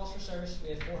in calls for service. We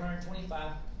had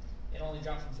 425. It only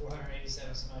dropped from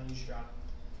 487, so not a huge drop.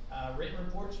 Written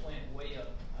reports went way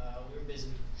up. We were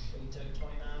busy. We took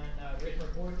 29 written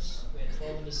reports. We had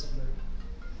 12 in December.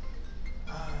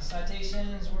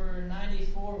 Citations were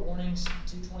 94, warnings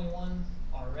 221.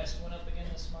 Our arrest went up again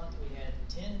this month. We had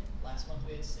 10. Last month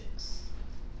we had 6.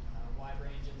 Wide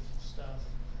range of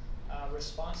stuff.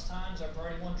 Response times, our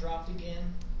priority 1 dropped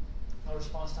again. Our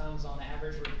response times on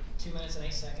average were 2 minutes and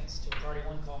 8 seconds to a priority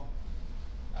 1 call.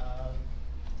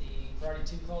 The priority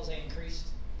 2 calls, they increased,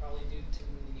 probably due to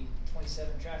the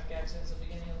 27 traffic accidents at the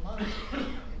beginning of the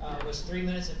month. Was 3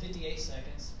 minutes and 58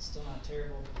 seconds, still not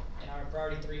terrible. And our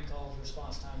priority 3 calls,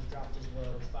 response times dropped as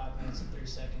well, 5 minutes and 3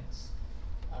 seconds.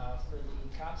 For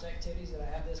the cops activities that I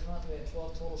have this month, we had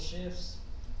 12 total shifts,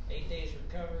 8 days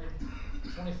recovered,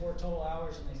 24 total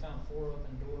hours, and they found 4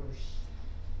 open doors.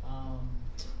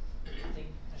 I think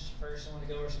Mr. Ferguson want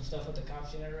to go over some stuff with the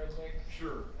cops unit real quick.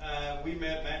 Sure. Matt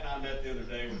and I met the other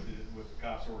day with the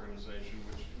cops organization,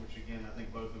 which again, I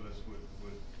think both of us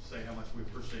would say how much we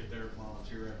appreciate their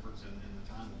volunteer efforts and the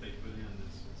time that they put in.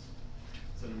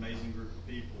 It's an amazing group of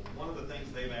people. One of the things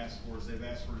they've asked for is they've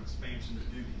asked for an expansion of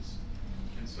duties.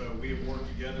 And so we have worked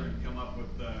together and come up with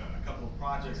a couple of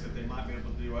projects that they might be able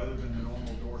to do other than the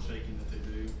normal door shaking that they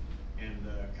do, and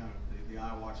kind of the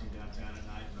eye watching downtown at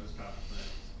night and those type of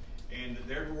things. And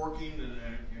they're working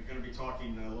and going to be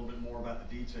talking a little bit more about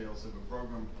the details of a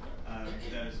program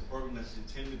that is a program that's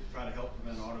intended to try to help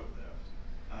prevent auto theft.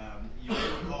 You may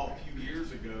recall a few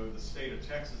years ago, the state of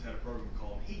Texas had a program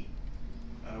called HEAT,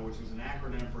 which was an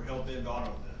acronym for Help End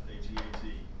Auto Theft,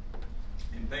 HEAT.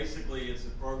 And basically it's a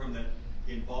program that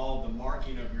involved the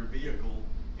marking of your vehicle,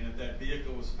 and if that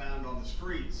vehicle was found on the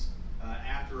streets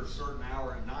after a certain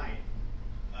hour at night,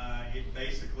 it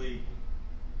basically,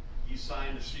 you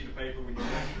signed a sheet of paper when you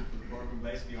registered for the program,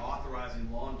 basically authorizing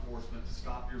law enforcement to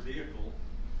stop your vehicle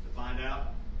to find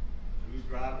out who's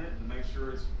driving it and to make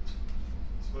sure it's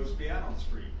supposed to be out on the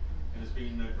street and it's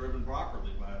being driven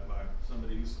properly by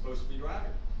somebody who's supposed to be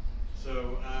driving.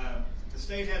 So the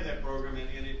state had that program,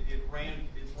 and it ran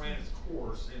its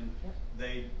course, and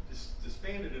they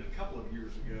disbanded it a couple of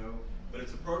years ago. But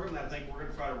it's a program that I think we're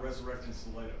going to try to resurrect in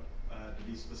Salado, to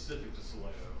be specific to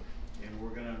Salado, and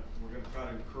we're going to try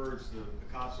to encourage the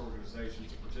cops organization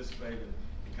to participate and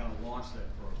kind of launch that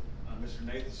program. Mr.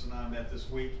 Nathan and I met this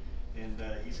week, and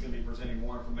he's going to be presenting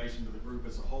more information to the group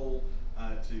as a whole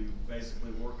to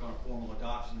basically work on a formal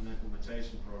adoption and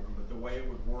implementation program. But the way it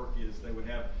would work is they would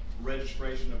have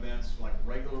registration events, like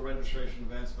regular registration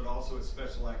events, but also at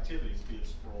special activities, be it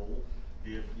stroll,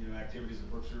 be it activities at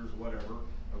Brookshires, whatever,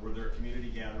 where there are community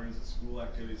gatherings, at school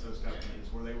activities, those type of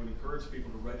things, where they would encourage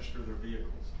people to register their vehicles.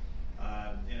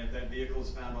 And if that vehicle is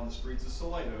found on the streets of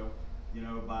Salado,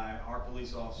 by our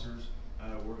police officers,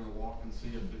 we're going to walk and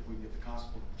see if we can get the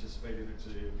constable to participate in it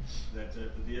too. That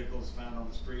if the vehicle is found on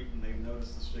the street and they've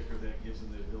noticed the sticker, that gives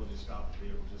them the ability to stop the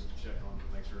vehicle just to check on it, to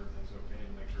make sure everything's okay, and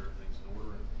make sure everything's in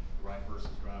order and the right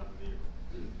person's driving the vehicle.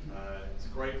 It's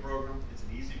a great program. It's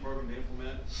an easy program to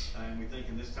implement, and we think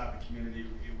in this type of community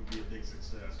it would be a big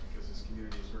success because this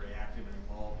community is very active and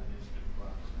involved and interested in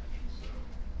crime prevention. So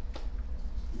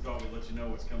we thought we'd let you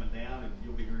know what's coming down, and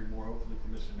you'll be hearing more hopefully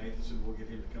from Mr. Nathanson. We'll get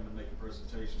him to come and make a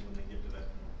presentation when they get to that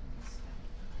point.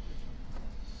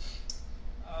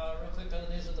 Real quick, other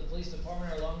news of the police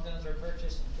department, our long guns are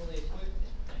purchased and fully equipped.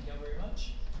 Thank y'all very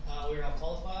much. We're all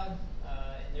qualified,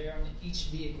 and they're on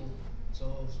each vehicle.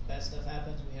 So if bad stuff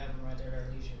happens, we have them right there at our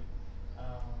leisure.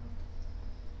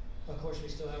 Of course, we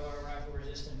still have our rifle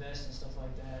resistant vest and stuff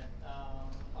like that.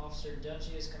 Officer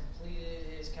Dunchy has completed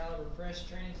his caliber press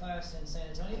training class in San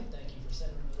Antonio. Thank you for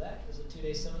sending him to that. It was a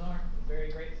 2-day seminar.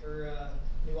 Very great for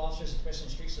new officers, especially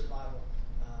in street survival.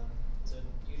 It's a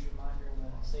huge reminder on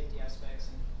the safety aspects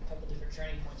and a couple different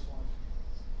training points for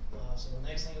them. So the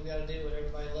next thing we got to do, what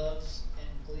everybody loves in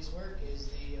police work, is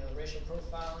the racial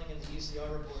profiling and the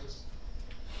UCR reports.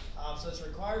 So it's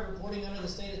required reporting under the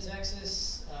state of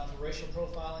Texas for racial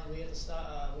profiling. We have to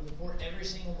stop. We report every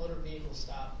single motor vehicle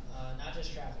stop, not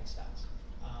just traffic stops.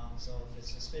 So if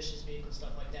it's suspicious vehicle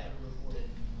stuff like that, we report it.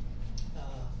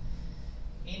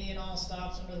 Any and all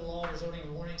stops under the law resulting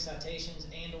in warning, citations,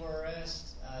 and/or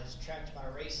arrest is tracked by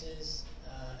races,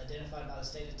 identified by the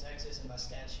state of Texas and by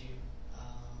statute.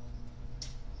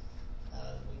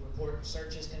 We report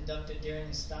searches conducted during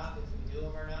the stop if we do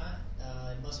them or not.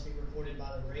 It must be reported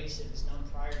by the race if it's known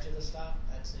prior to the stop.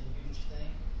 That's a huge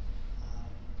thing.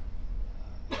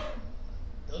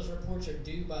 Those reports are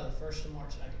due by the 1st of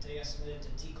March, and I can tell you I submitted to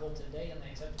TCOL today, and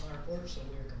they accepted my report, so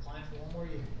we are compliant for 1 more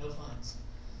year. No fines.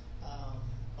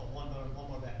 One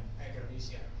more back. I go to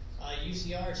UCR.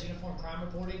 UCR, it's Uniform Crime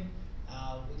Reporting.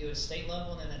 We do it at state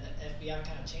level, and then the FBI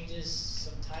kind of changes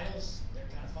some titles. They're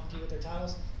kind of funky with their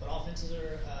titles, but offenses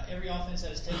are every offense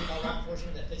that is taken by law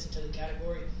enforcement that fits into the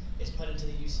category is put into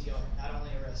the UCR, not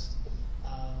only arrest.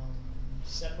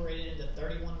 separated into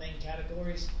 31 main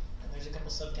categories, and there's a couple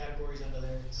subcategories under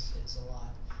there. It's a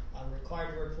lot.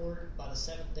 Required to report by the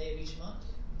 7th day of each month.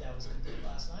 That was completed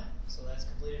last night, so that's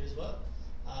completed as well.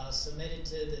 Submitted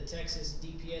to the Texas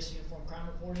DPS Uniform Crime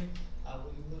Reporting.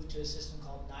 We moved to a system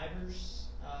called NIBRS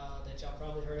that y'all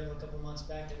probably heard of a couple months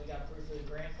back, that we got approved for the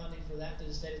grant funding for that through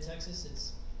the state of Texas.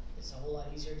 It's a whole lot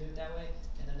easier to do it that way.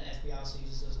 And then the FBI also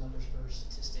uses those numbers for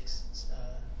statistics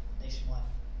nationwide.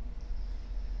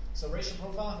 So racial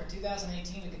profiling for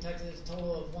 2018, we conducted a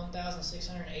total of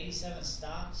 1,687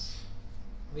 stops.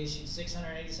 We issued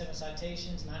 687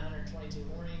 citations, 922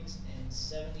 warnings, and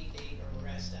 78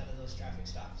 arrests out of those traffic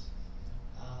stops.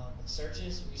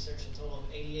 Searches, we searched a total of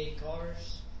 88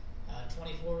 cars.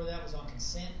 24 of that was on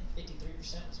consent,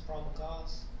 53% was probable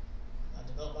cause,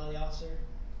 developed by the officer.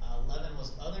 11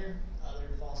 was other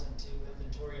falls into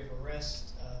inventory of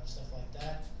arrest, stuff like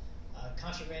that.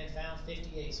 Contraband found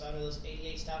 58, so out of those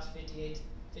 88 stops,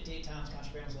 58 times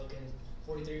contraband was located.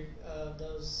 43 of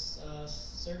those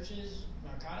searches,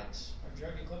 narcotics or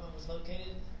drug equipment was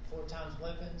located. 4 times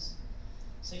weapons.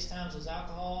 6 times was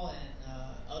alcohol, and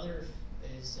other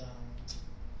is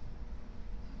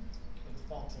would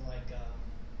fall to like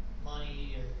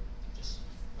money or just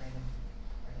random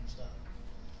stuff.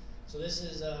 So this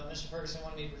is Mr. Ferguson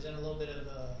wanted me to present a little bit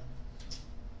of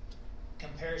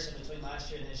comparison between last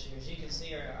year and this year. As you can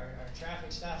see, our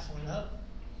traffic stops went up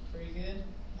pretty good.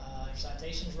 Our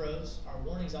citations rose. Our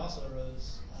warnings also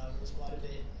rose quite a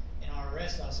bit, and our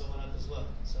arrests also went up as well.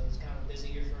 So it's kind of a busy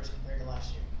year for us compared to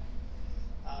last year.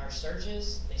 Our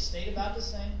searches, they stayed about the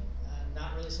same.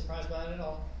 Not really surprised by it at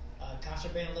all.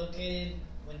 Contraband located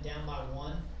went down by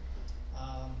 1.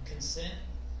 Consent,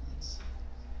 it's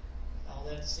all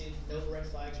that to see, no red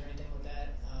flags or anything with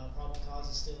that. Probable cause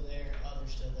is still there,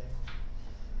 others still there.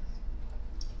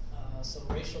 So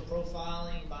racial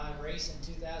profiling by race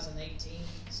in 2018.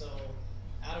 So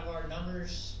out of our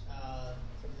numbers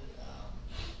for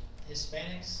the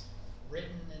Hispanics,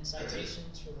 written and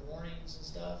citations for the warnings and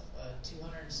stuff,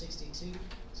 262.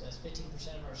 So that's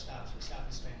 15% of our stops. We stop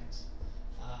Hispanics.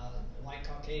 White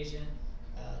Caucasian,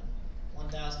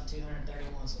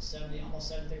 1,231. So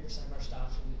almost 73% of our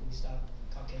stops we stop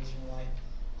Caucasian or white.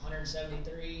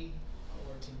 173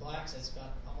 or to blacks. That's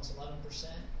about almost 11%,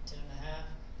 10.5.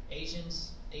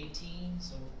 Asians, 18,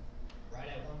 so right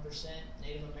at 1%.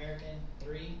 Native American,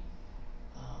 3.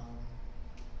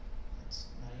 That's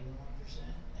not even 1%.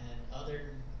 And other,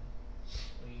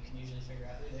 well, you can usually figure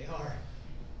out who they are.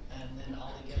 And then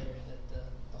all together,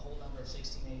 the whole number of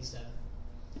 1687.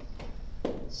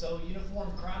 So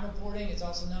Uniform Crime Reporting, it's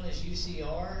also known as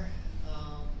UCR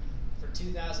for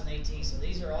 2018. So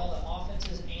these are all the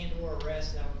offenses and or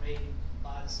arrests that were made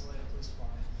by the Salado Police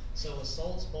Department. So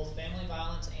assaults, both family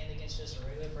violence and against just a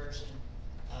regular person.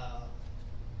 I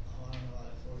don't know why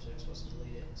that 4 0 supposed to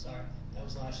delete it. Sorry, that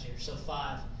was last year. So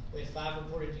 5. We had 5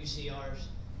 reported UCRs.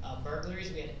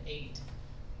 Burglaries, we had 8.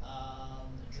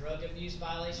 Drug abuse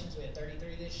violations, we had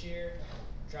 33 this year.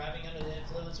 Driving under the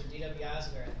influence or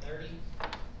DWIs, we're at 30.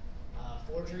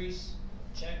 Forgeries,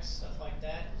 checks, stuff like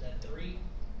that, is at 3.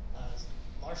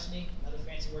 Larceny, another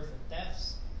fancy word for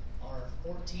thefts, are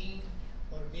 14.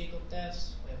 Motor vehicle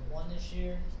thefts, we have 1 this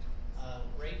year.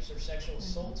 Rapes or sexual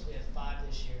assaults, we have 5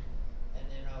 this year. And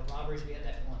then robberies, we had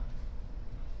that 1.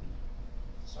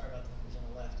 Sorry about the numbers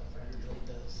on the left, I forgot to delete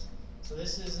those. So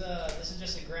this is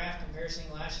just a graph comparison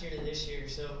last year to this year.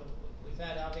 So we've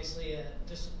had obviously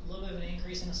just a little bit of an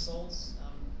increase in assaults.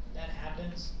 That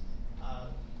happens.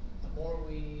 The more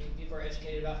people are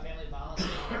educated about family violence,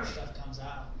 the more stuff comes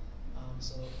out.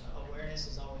 So awareness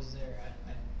is always there.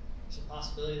 There's a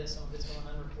possibility that some of it's going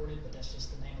unreported, but that's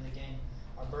just the name of the game.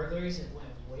 Our burglaries, it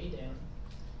went way down.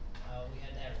 We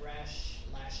had that rash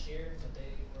last year, but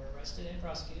they were arrested and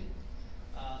prosecuted.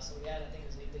 So we had, I think it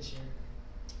was 8 this year.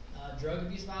 Drug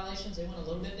abuse violations, they went a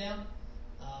little bit down,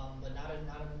 but not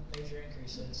a major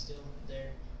increase, so it's still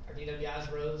there. Our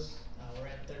DWIs rose, we're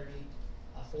at 30.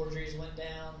 Forgeries went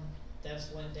down, thefts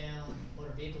went down,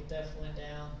 motor vehicle theft went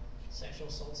down, sexual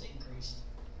assaults increased.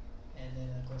 And then,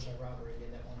 of course, our robbery, we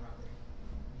had that 1 robbery.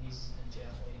 He's in jail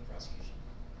waiting prosecution.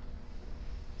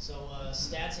 So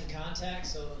stats and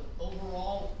contacts. So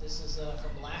overall, this is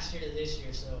from last year to this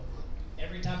year. So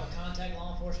every type of contact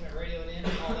law enforcement radioed in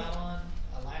and called out on.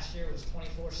 Last year was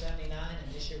 2479,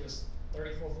 and this year was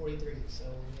 3443. So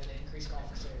we had an increased call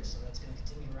for service. So that's going to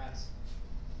continue to rise.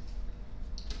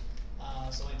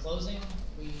 So in closing,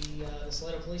 the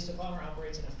Salado Police Department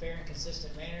operates in a fair and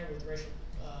consistent manner with racial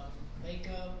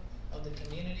makeup of the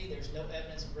community. There's no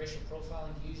evidence of racial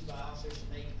profiling used by officers to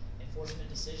make enforcement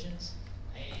decisions,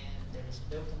 and there's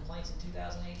no complaints in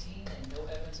 2018 and no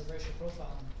evidence of racial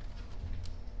profiling.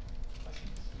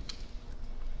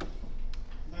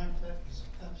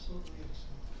 absolutely is.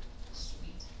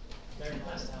 Sweet. Better than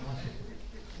last time, wasn't it?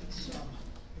 It's, it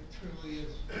truly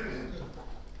is good.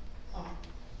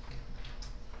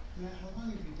 Matt, how long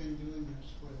have you been doing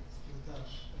this with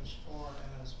us as far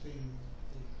as being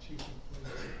the chief of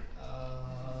police?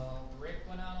 Rick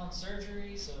went out on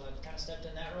surgery, so I kind of stepped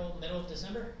in that role middle of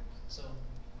December, so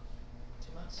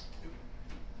 2 months.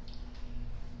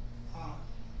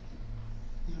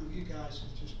 You know, you guys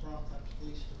have just brought that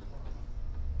police department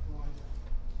right up.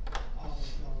 All of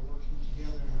y'all working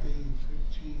together and being a good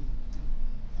team.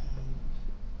 And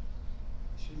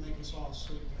it should make us all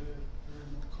sleep very, very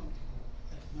more comfortable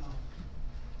at night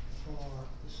for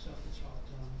the stuff that y'all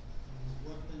done.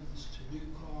 From weapons to new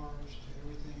cars to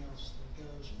everything else that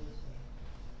goes with that.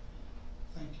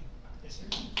 Thank you. Yes,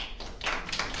 sir.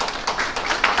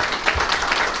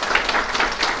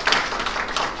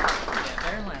 Yeah,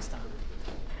 better than last time.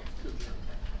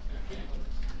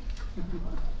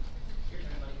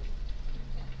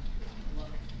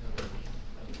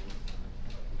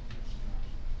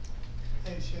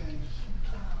 Hey Shane, you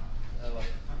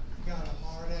got a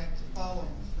hard act to follow, my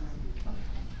friend.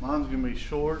 Mine's gonna be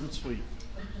short and sweet.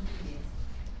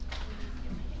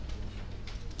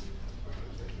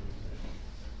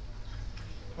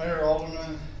 Mayor,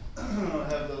 Aldermen, I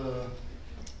have the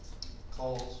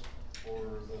calls for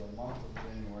the month of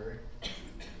January.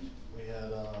 We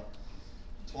had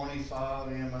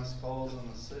 25 EMS calls in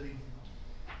the city.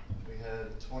 We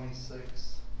had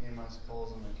 26 EMS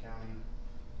calls in the county.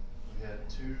 We had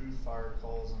 2 fire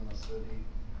calls in the city.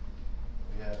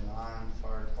 We had 9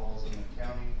 fire calls in the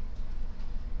county.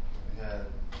 We had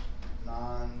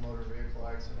 9 motor vehicle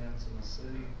accidents in the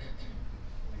city.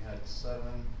 We had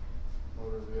 7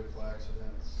 motor vehicle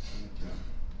accidents in the county.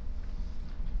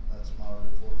 That's my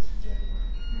report for January.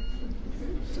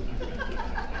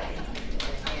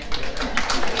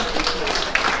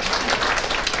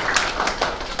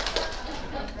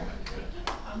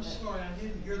 I'm sorry, I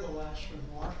didn't hear the last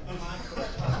remark.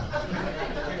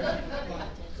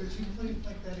 Could you please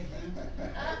make that again?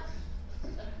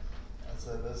 I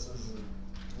said this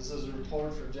is a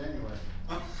report for January.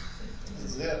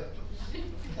 This is it.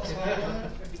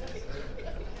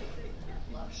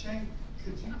 Shane,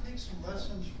 could you take some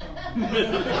lessons from?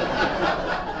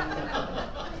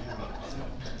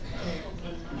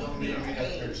 Don't need me up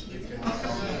there speaking. I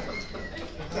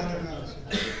don't know.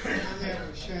 I met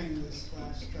with Shane this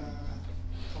last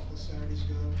couple of Saturdays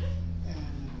ago, and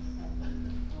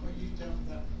what you've done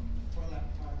for that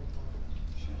fire department,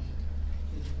 Shane,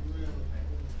 is really, really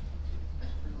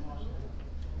remarkable.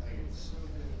 It's so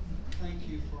good. Thank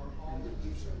you for all that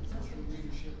you do. Your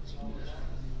leadership is always on this.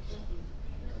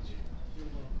 You're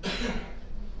welcome.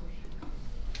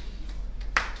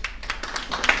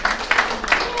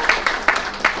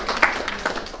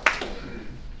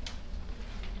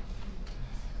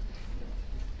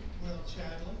 Will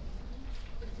Chadley.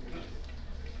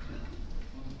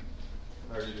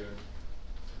 How are you doing?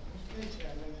 Hey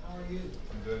Chadley, how are you?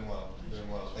 I'm doing well.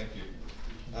 Thank you.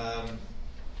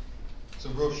 So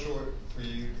real short for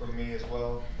you, from me as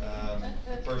well.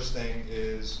 First thing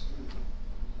is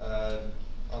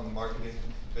on the marketing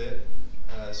bit,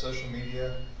 social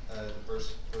media. The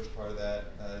first part of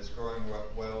that is growing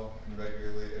well and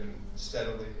regularly and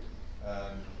steadily,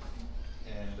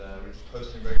 and we're just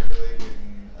posting regularly,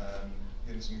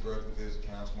 getting some growth with those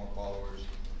accounts, more followers.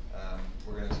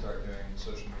 We're going to start doing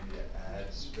social media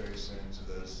ads very soon, so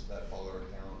that follower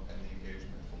count and the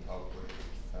engagement will probably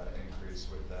increase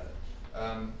with that.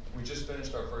 We just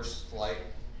finished our first flight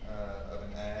of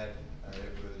an ad.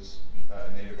 It was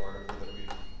a native article that we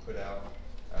put out.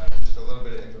 Just a little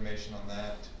bit of information on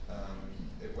that.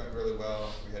 It went really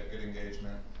well. We had good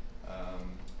engagement.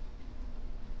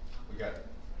 We got,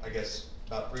 I guess,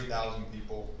 about 3,000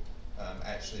 people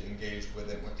actually engaged with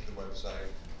it, went to the website,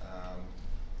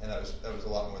 and that was a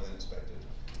lot more than expected.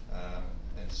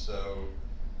 And so,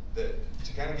 to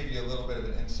kind of give you a little bit of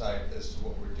an insight as to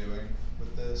what we're doing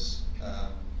with this,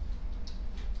 a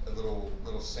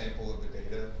little sample of the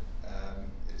data.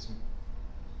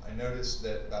 I noticed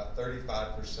that about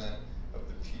 35% of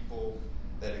the people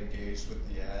that engaged with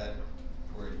the ad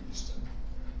were in Houston.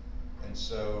 And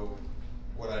so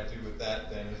what I do with that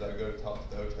then is I go talk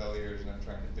to the hoteliers and I'm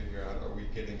trying to figure out, are we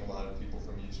getting a lot of people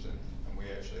from Houston? And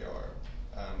we actually are.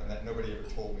 And that nobody ever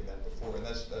told me that before. And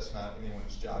that's not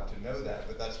anyone's job to know that,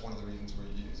 but that's one of the reasons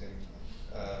we're using,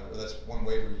 or that's one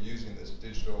way we're using this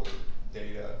digital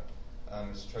data,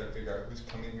 is to try to figure out who's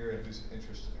coming here and who's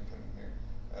interested in coming here.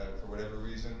 For whatever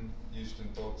reason, Houston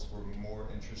folks were more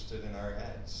interested in our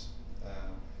ads.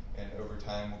 And over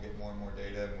time, we'll get more and more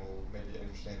data, and we'll maybe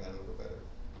understand that a little better.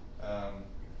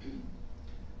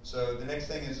 So the next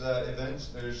thing is events.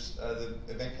 There's the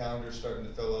event calendar is starting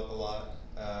to fill up a lot.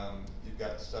 You've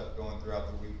got stuff going throughout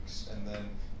the weeks, and then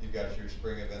you've got your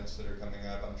spring events that are coming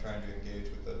up. I'm trying to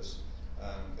engage with those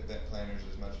event planners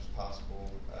as much as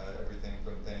possible. Everything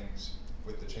from things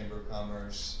with the Chamber of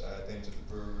Commerce, things at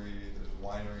the brewery, there's a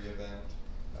winery event,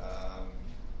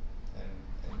 and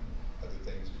other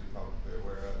things that you're probably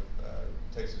aware of.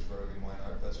 Texas Rogan Wine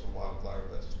Art Festival, Wildflower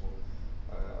Festival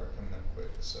are coming up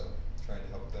quick, so trying to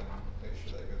help them make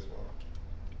sure that goes well.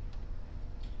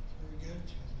 Very good,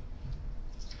 Charlie.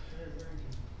 Very, very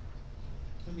good.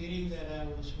 The meeting that I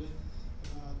was with,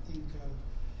 I think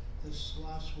this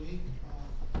last week,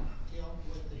 dealt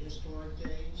with the historic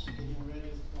days, getting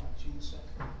ready for June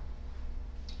 2nd.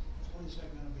 When's that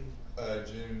going to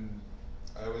be? June,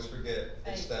 I always forget,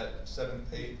 it's that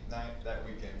 7th, 8th, 9th, that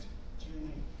weekend.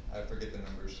 June 8th. I forget the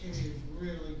numbers. It is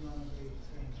really going to be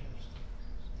fantastic.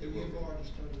 It will You've be. already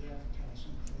started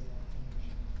advertising for that.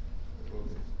 It will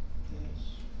be.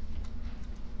 Yes.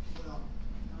 Well,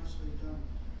 nicely done.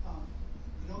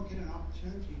 We don't get an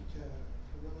opportunity to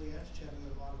really ask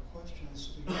Chadley a lot of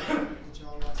questions. Would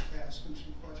y'all like to ask him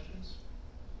some questions?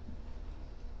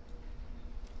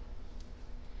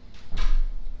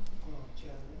 Well,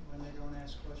 Chadley, when they don't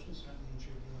ask questions, that means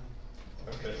you're doing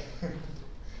Okay.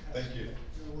 Thank you.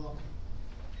 You're welcome.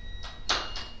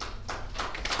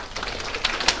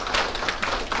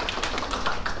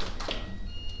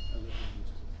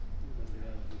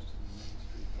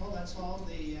 Well, that's all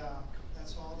the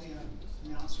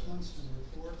announcements and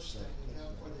reports that we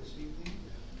have for this evening.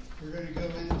 We're going to go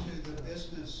into the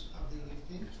business of the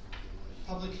evening,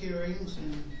 public hearings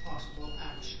and possible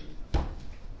action.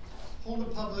 Hold a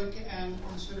public and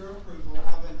consider approval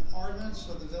of an ordinance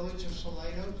of the Village of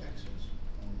Salado, Texas,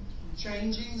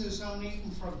 changing the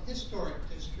zoning from historic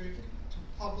district to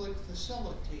public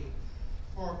facility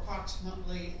for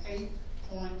approximately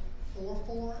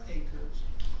 8.44 acres,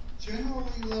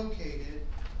 generally located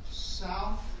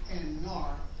south and north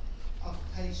of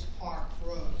Pace Park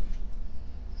Road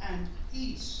and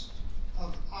east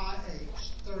of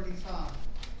IH-35,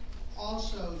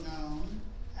 also known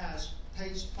as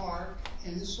Pace Park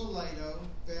in Salado,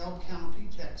 Bell County,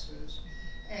 Texas,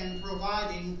 and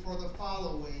providing for the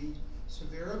following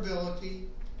severability,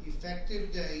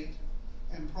 effective date,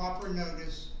 and proper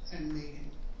notice and meeting.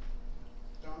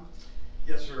 Don?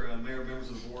 Yes, sir, Mayor, members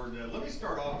of the board. Let me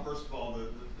start off, first of all,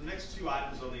 the next two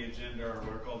items on the agenda are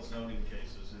what are called zoning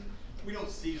cases. And we don't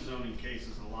see zoning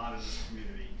cases a lot in this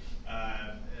community.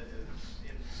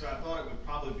 So I thought it would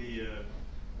probably be a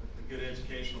good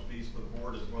educational piece for the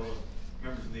board as well as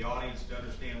members of the audience to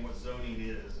understand what zoning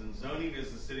is. And zoning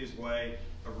is the city's way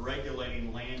of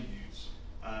regulating land use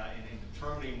and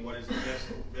determining what is the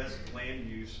best land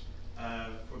use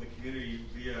for the community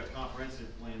via a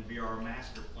comprehensive plan, via our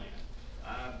master plan.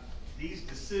 These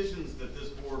decisions that this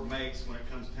board makes when it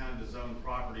comes time to zone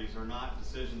properties are not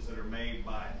decisions that are made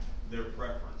by their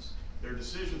preference. They're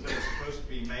decisions that are supposed to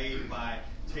be made by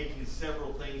taking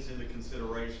several things into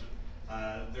consideration.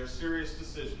 They're serious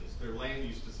decisions. They're land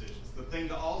use decisions. The thing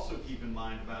to also keep in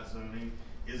mind about zoning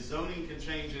is zoning can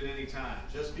change at any time.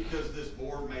 Just because this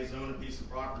board may zone a piece of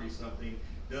property something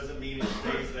doesn't mean it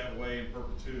stays that way in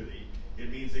perpetuity.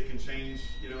 It means it can change,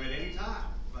 at any time,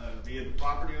 via the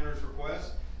property owner's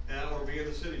request or via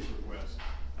the city's request.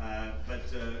 But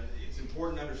it's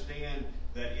important to understand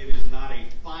that it is not a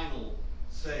final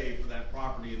say for that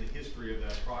property in the history of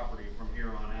that property from here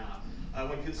on out.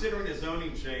 When considering a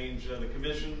zoning change, the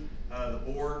commission, the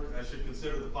board should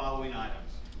consider the following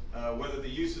items. Whether the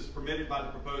uses permitted by the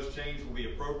proposed change will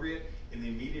be appropriate in the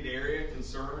immediate area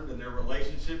concerned and their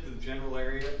relationship to the general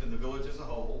area and the village as a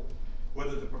whole.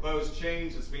 Whether the proposed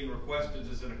change that's being requested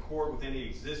is in accord with any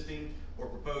existing or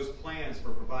proposed plans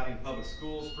for providing public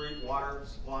schools, street, water,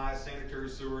 supplies, sanitary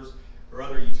sewers, or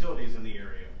other utilities in the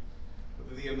area.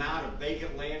 Whether the amount of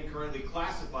vacant land currently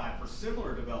classified for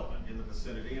similar development in the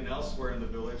vicinity and elsewhere in the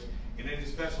village, in any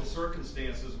special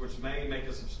circumstances which may make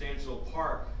a substantial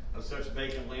part of such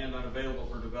vacant land unavailable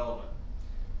for development.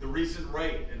 The recent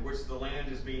rate at which the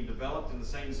land is being developed in the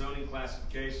same zoning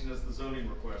classification as the zoning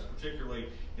request, particularly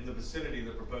in the vicinity of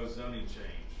the proposed zoning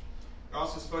change. They're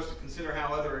also supposed to consider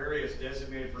how other areas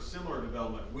designated for similar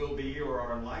development will be or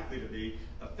are unlikely to be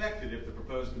affected if the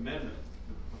proposed amendment,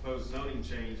 the proposed zoning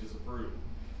change is approved.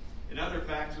 And other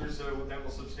factors that will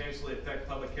substantially affect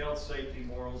public health, safety,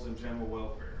 morals, and general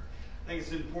welfare. I think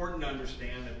it's important to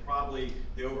understand that probably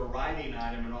the overriding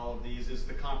item in all of these is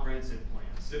the comprehensive plan.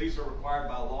 Cities are required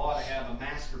by law to have a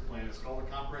master plan. It's called a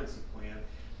comprehensive plan.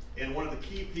 And one of the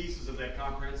key pieces of that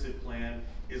comprehensive plan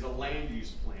is a land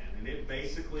use plan. And it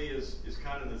basically is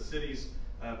kind of the city's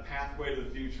pathway to the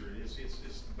future.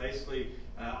 It's basically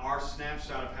our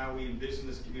snapshot of how we envision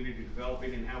this community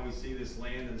developing and how we see this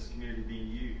land and this community being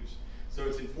used. So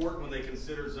it's important when they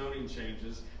consider zoning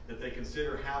changes that they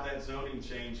consider how that zoning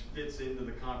change fits into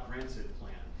the comprehensive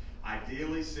plan.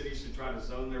 Ideally, cities should try to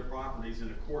zone their properties in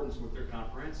accordance with their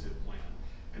comprehensive plan.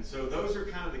 And so those are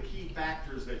kind of the key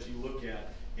factors that you look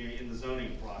at in the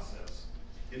zoning process.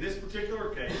 In this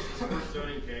particular case, this first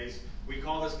zoning case, we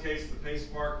call this case the Pace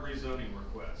Park rezoning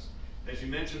request. As you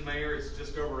mentioned, Mayor, it's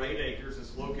just over 8 acres.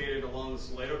 It's located along the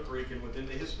Salado Creek and within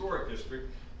the historic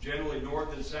district, generally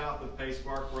north and south of Pace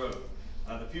Park Road.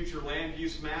 The future land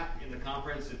use map in the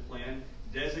comprehensive plan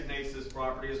designates this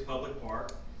property as public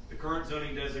park. The current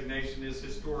zoning designation is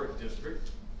historic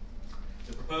district.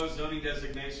 The proposed zoning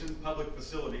designation, public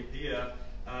facility, PF,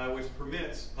 which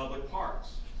permits public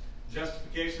parks.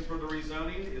 Justification for the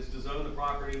rezoning is to zone the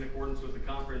property in accordance with the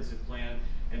comprehensive plan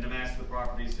and to match the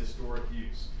property's historic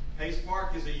use. Pace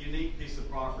Park is a unique piece of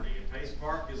property, and Pace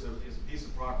Park is a piece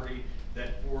of property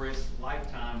that for its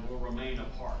lifetime will remain a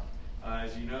park.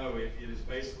 As you know, it is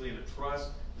basically in a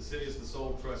trust. The city is the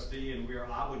sole trustee, and we are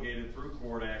obligated through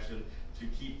court action to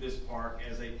keep this park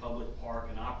as a public park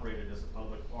and operate it as a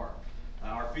public park.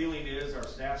 Our feeling is, our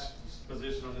staff's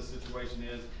position on this situation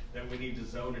is that we need to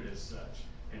zone it as such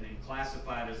and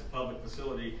classify it as a public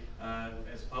facility,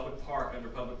 as a public park under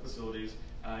public facilities,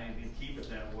 and keep it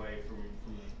that way from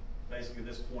basically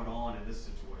this point on in this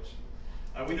situation.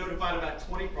 We notified about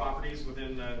 20 properties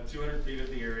within 200 feet of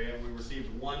the area. We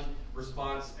received one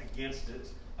response against it,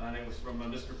 and it was from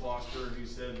Mr. Foster, who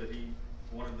said that he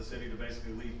wanted the city to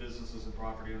basically leave businesses and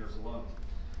property owners alone.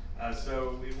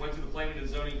 So we went to the Planning and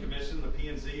Zoning Commission. The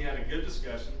P&Z had a good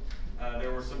discussion.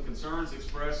 There were some concerns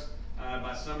expressed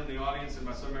by some in the audience and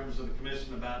by some members of the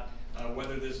commission about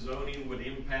whether this zoning would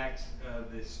impact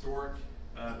the historic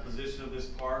position of this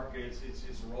park,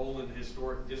 its role in the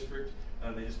historic district,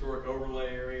 the historic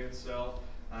overlay area itself.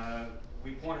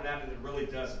 We pointed out that it really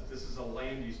doesn't. This is a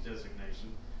land use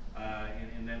designation,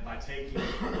 and that by taking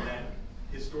that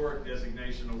historic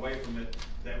designation away from it,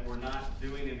 that we're not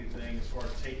doing anything as far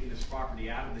as taking this property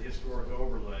out of the historic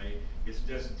overlay. It's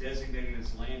just designating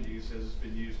its land use as it's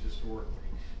been used historically.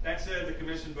 That said, the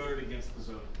commission voted against the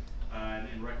zoning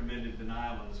and recommended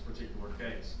denial on this particular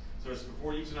case. So it's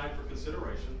before you tonight for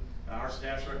consideration. Our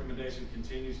staff's recommendation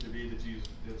continues to be that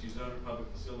you zone a public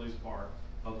facilities park,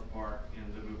 public park,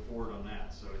 and to move forward on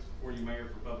that. So it's before you, Mayor,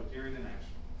 for public hearing and action.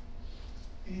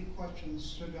 Any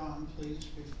questions to Don, please,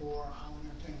 before I'll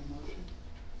entertain a motion?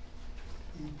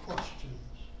 Any questions?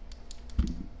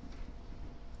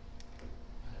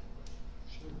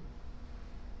 Sure.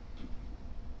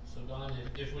 So Don,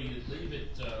 if we leave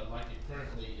it like it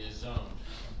currently is zoned,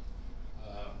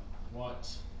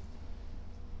 what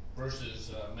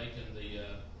versus making the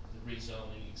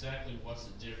rezoning, exactly what's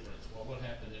the difference? What would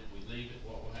happen if we leave it?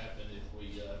 What will happen if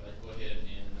we go ahead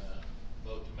and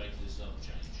vote to make this zone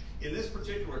change? In this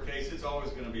particular case, it's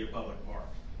always going to be a public park.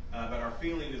 But our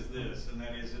feeling is this, and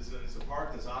that is it's a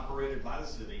park that's operated by the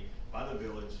city, by the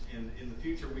village, and in the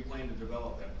future we plan to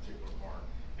develop that particular park.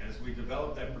 And as we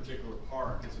develop that particular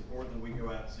park, it's important that we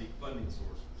go out and seek funding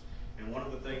sources. And one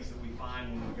of the things that we find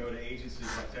when we go to agencies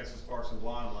like Texas Parks and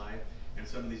Wildlife and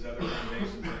some of these other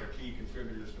foundations that are key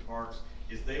contributors to parks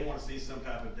is they want to see some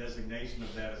type of designation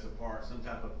of that as a park, some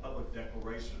type of public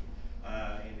declaration,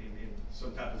 and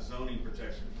some type of zoning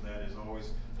protection for that is always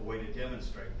a way to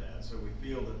demonstrate that. So we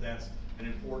feel that that's an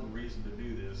important reason to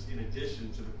do this, in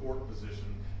addition to the court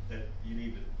position that you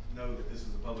need to know that this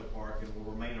is a public park and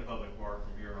will remain a public park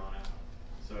from here on out.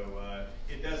 So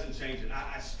it doesn't change it.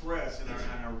 I stress, and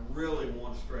I really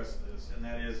want to stress this, and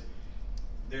that is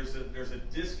there's a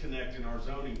disconnect in our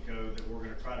zoning code that we're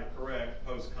going to try to correct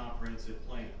post-comprehensive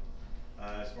plan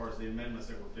as far as the amendments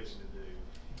that we're fixing to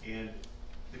do. And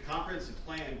the comprehensive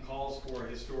plan calls for a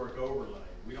historic overlay.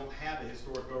 We don't have a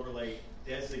historic overlay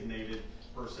designated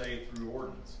per se through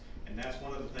ordinance. And that's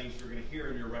one of the things you're going to hear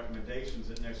in your recommendations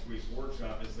at next week's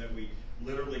workshop is that we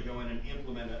literally go in and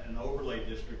implement an overlay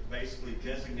district, basically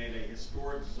designate a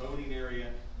historic zoning area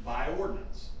by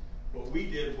ordinance. What we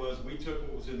did was we took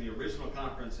what was in the original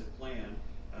comprehensive plan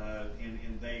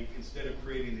and they, instead of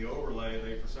creating the overlay,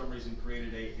 they for some reason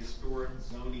created a historic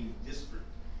zoning district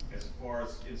as far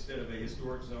as instead of a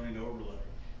historic zoning overlay.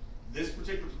 This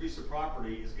particular piece of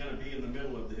property is going to be in the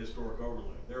middle of the historic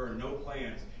overlay. There are no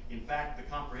plans. In fact, the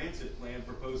comprehensive plan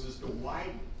proposes to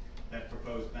widen that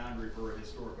proposed boundary for a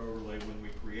historic overlay when we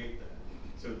create that.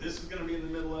 So this is going to be in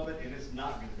the middle of it, and it's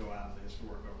not going to go out of the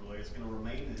historic overlay. It's going to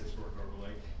remain the historic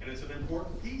overlay, and it's an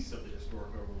important piece of the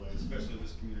historic overlay, especially in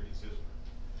this community's history.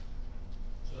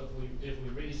 So So if we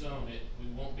rezone it, we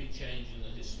won't be changing the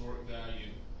historic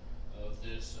value of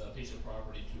this, piece of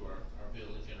property to our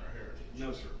village and our heritage.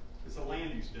 No, sir. It's a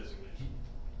land use designation.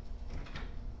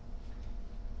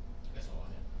 That's all I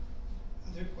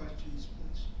have. Other questions,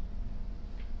 please?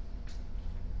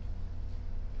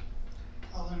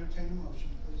 I'll entertain a motion,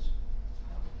 please.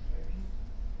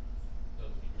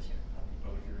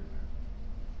 Public hearing there.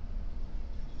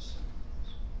 Just a second,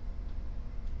 please.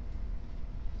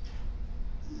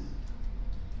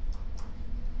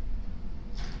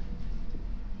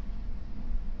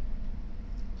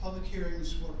 Public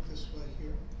hearings work this way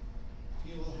here.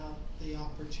 You will have the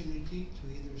opportunity to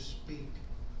either speak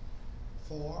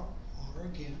for or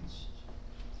against.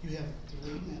 You have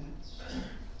 3 minutes.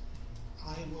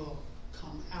 I will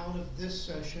come out of this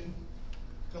session,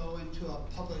 go into a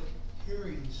public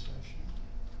hearing session,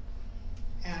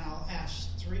 and I'll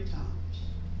ask 3 times.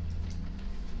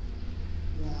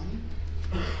 1,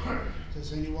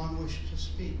 does anyone wish to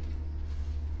speak?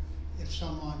 If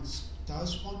someone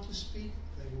does want to speak,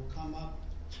 they will come up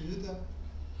to the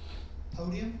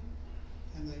podium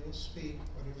and they will speak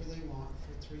whatever they want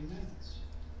for 3 minutes.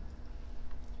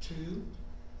 2,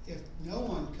 if no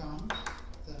one comes,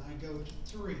 then I go to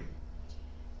 3.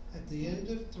 At the end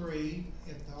of 3,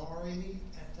 if there are any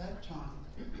at that time,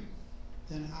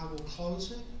 then I will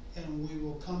close it and we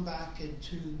will come back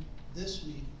into this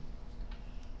meeting.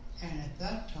 And at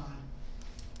that time,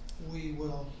 I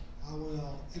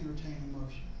will entertain a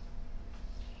motion.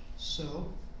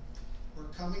 So,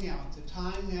 we're coming out. The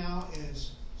time now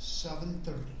is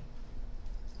 7:30.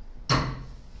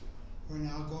 We're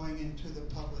now going into the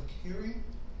public hearing.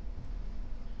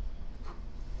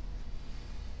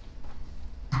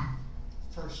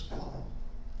 First call.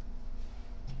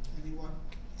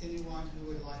 Anyone who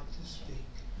would like to speak?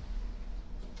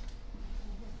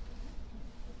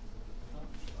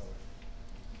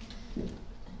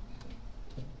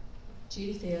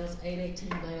 Judy Fields,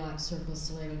 818 Blaylock Circle,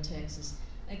 Salado, Texas.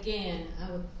 Again, I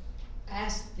would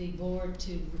ask the board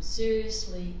to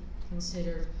seriously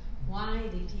consider why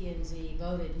the P&Z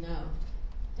voted no.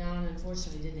 Don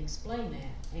unfortunately didn't explain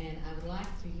that, and I would like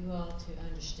for you all to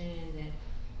understand that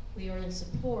we are in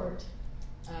support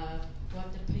of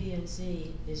what the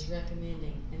P&Z is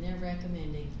recommending, and they're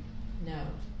recommending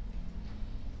no.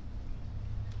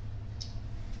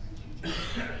 Thank you,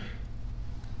 Judy.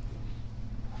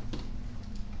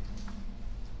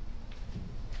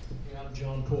 Yeah, I'm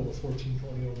John Cole,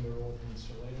 1420 Old Mill Road in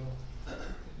Salado.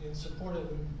 In support of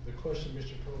the question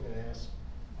Mr. Kogan asked,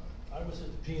 I was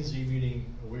at the P&Z meeting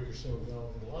a week or so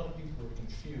ago, and a lot of people were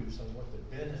confused on what the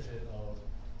benefit of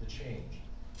the change.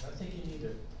 I think you need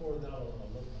to pour down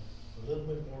a little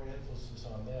bit more emphasis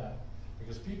on that,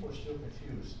 because people are still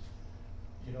confused.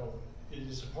 You know,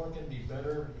 is the park going to be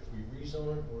better if we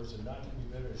rezone it, or is it not going to be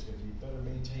better? Is it going to be better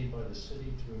maintained by the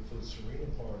city to include SIRENA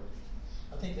Park?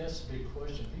 I think that's the big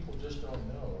question. People just don't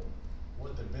know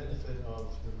what the benefit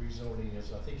of the rezoning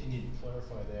is. I think you need to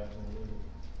clarify that, and it'll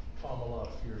calm a lot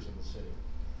of fears in the city.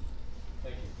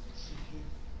 Thank you. Thank you.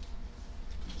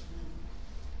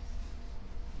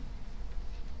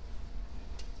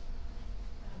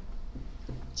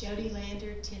 Jody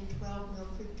Lander, 1012 Mill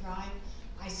Creek Drive.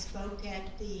 I spoke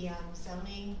at the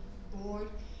zoning board,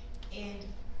 and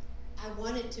I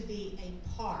want it to be a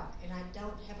park, and I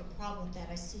don't have a problem with that.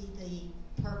 I see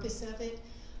the purpose of it.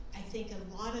 I think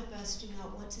a lot of us do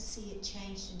not want to see it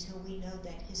changed until we know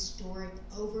that historic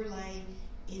overlay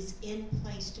is in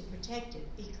place to protect it,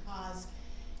 because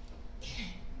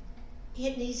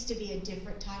it needs to be a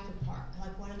different type of park.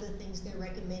 Like, one of the things they're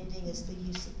recommending is the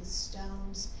use of the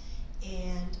stones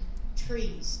and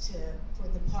trees for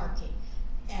the parking,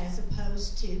 as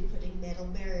opposed to putting metal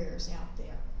barriers out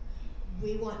there.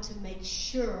 We want to make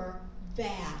sure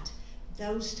that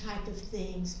those type of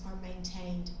things are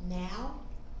maintained now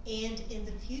and in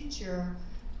the future,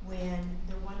 when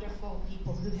the wonderful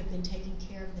people who have been taking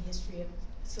care of the history of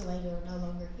Salado are no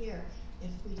longer here. If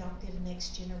we don't get a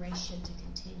next generation to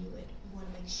continue it, we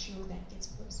want to make sure that gets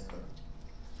preserved.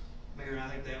 Mayor, I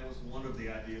think that was one of the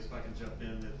ideas, if I can jump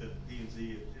in, that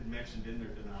P&Z had mentioned in their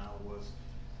denial, was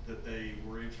that they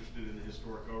were interested in the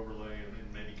historic overlay and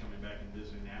maybe coming back and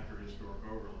visiting after historic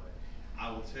overlay.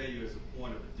 I will tell you, as a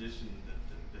point of addition,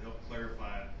 to help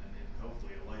clarify it and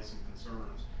hopefully allay some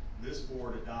concerns, this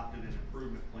board adopted an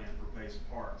improvement plan for Pace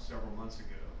Park several months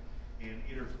ago, and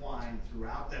intertwined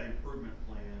throughout that improvement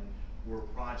plan were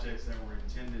projects that were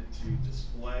intended to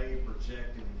display,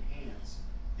 project, and enhance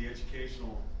the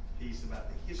educational piece about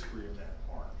the history of that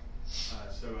park.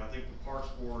 So I think the Parks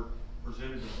Board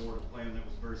presented the board a plan that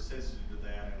was very sensitive to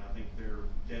that, and I think they're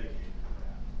dedicated to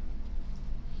that.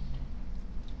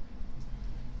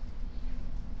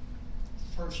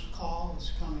 first call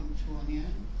is coming to an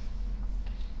end.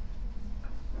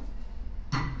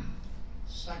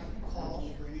 Second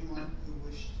call for anyone who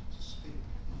wishes to speak.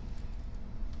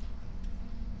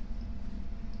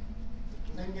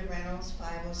 Linda Reynolds,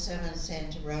 507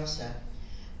 Santa Rosa.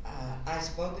 I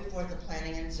spoke before the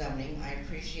Planning and Zoning. I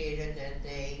appreciated that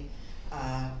they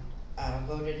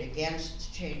voted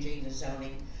against changing the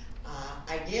zoning.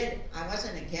 I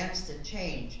wasn't against the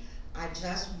change. I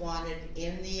just wanted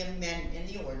in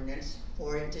the ordinance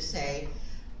for it to say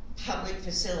public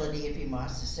facility, if you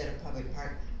must, instead of public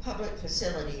park, public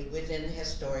facility within the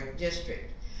historic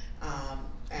district.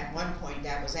 At one point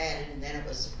that was added and then it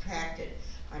was subtracted.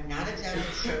 I'm not exactly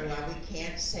sure why we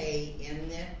can't say in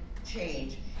the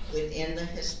change within the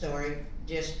historic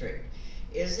district.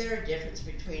 Is there a difference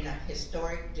between a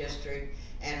historic district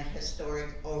and a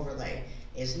historic overlay?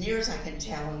 As near as I can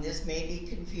tell, and this may be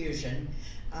confusion,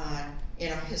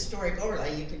 in a historic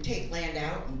overlay you can take land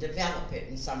out and develop it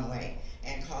in some way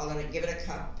and call it, give it a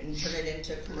cup and turn it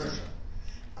into commercial.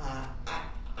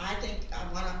 I think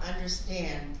I want to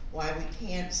understand why we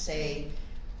can't say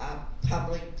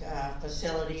public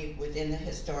facility within the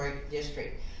historic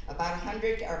district. About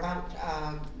 100, or about,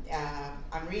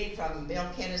 I'm reading from Bill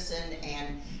Kennison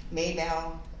and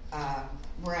Maybelle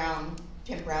Brown,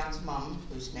 Tim Brown's mom,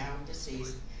 who's now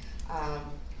deceased,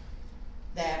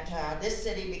 that this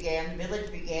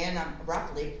village began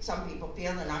roughly, some people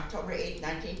feel, on October 8,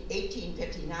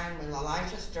 1859, when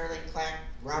Elijah Sterling Clack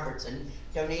Robertson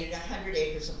donated 100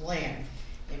 acres of land.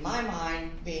 In my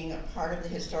mind, being a part of the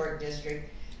historic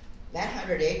district, that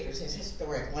 100 acres is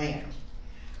historic land.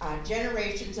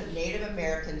 Generations of Native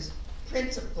Americans,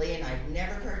 principally, and I've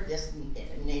never heard this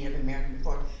Native American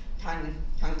before,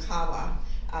 Tonkawa,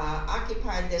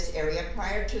 occupied this area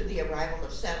prior to the arrival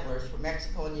of settlers from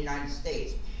Mexico and the United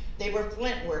States. They were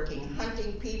flint working,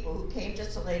 hunting people who came to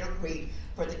Salado Creek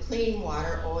for the clean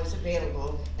water always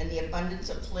available and the abundance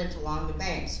of flint along the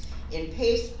banks. In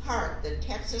Pace Park, the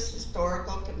Texas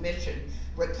Historical Commission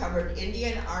recovered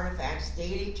Indian artifacts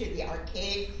dating to the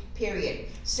Archaic period,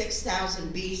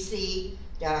 6000 BC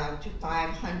to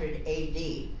 500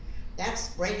 AD.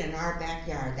 That's right in our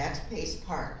backyard. That's Pace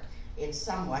Park. It's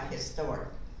somewhat historic.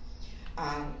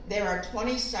 There are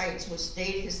 20 sites with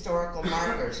state historical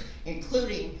markers,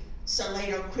 including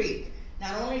Salado Creek.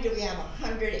 Not only do we have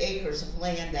 100 acres of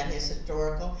land that is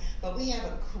historical, but we have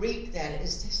a creek that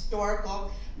is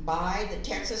historical by the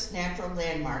Texas Natural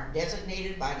Landmark,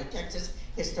 designated by the Texas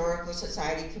Historical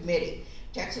Society Committee.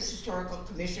 Texas Historical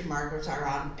Commission markers are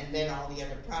on, and then all the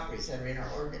other properties that are in our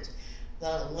ordinance.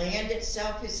 The land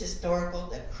itself is historical,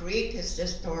 the creek is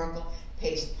historical,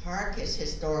 Pace Park is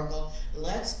historical.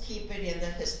 Let's keep it in the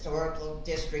historical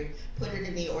district. Put it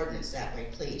in the ordinance that way,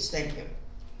 please. Thank you.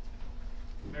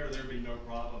 Mayor, there'd be no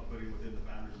problem putting within the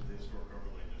boundaries of the historic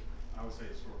overlay district. I would say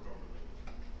historic overlay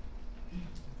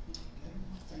district.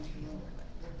 Thank you.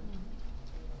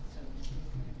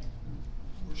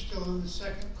 We're still in the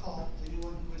second call.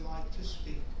 Anyone who would like to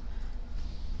speak?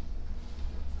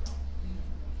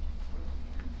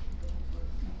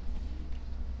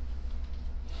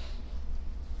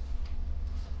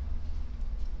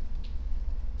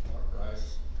 Mark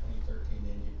Rice, 2013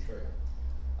 Indian Trail.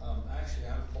 Actually,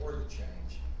 I'm for the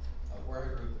change. Where I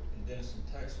grew up in Denison,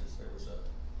 Texas, there was a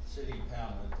city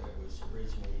impoundment that was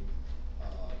originally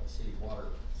a city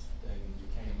water thing and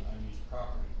became unused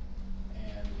property.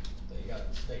 And they got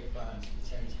the state funds to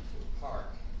change it to a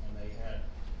park, and they had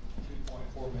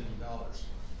 $2.4 million.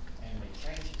 And they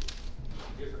changed it to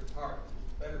a different park. It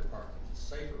was a better park. It was a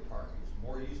safer park. It was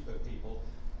more used by people,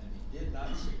 and they did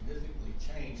not significantly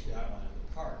change the outline of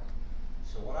the park.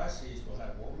 So what I see is we'll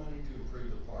have more money to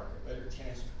improve the park, a better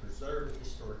chance to preserve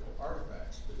historical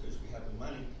artifacts because we have the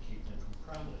money to keep them from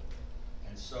crumbling.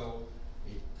 And so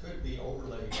it could be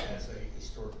overlaid as a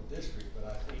historical district, but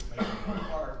I think making it a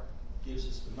park gives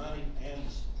us the money and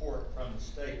the support from the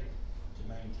state to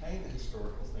maintain the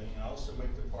historical thing and also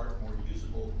make the park more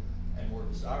usable and more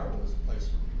desirable as a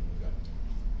place for people to go.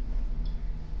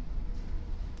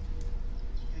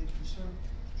 Thank you, sir.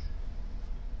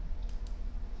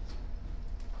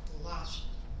 The last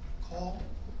call.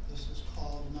 This is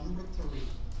call number 3.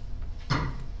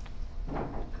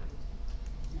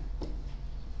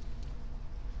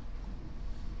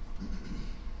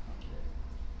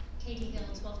 Katie Hill,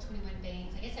 1221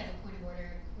 Baines. I guess I have a point of order.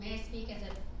 May I speak as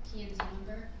a P&Z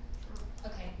member?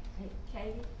 Okay. Hey,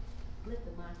 Katie, lift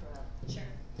the mic up.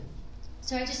 Sure.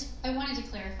 So I wanted to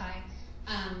clarify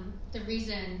the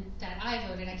reason that I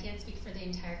voted. I can't speak for the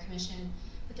entire commission,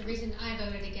 but the reason I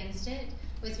voted against it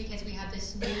was because we have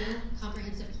this new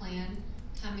comprehensive plan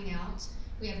coming out,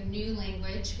 We have new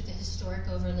language with the historic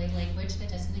overlay language that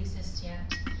doesn't exist yet.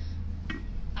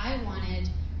 I wanted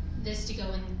this to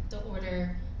go in the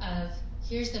order of,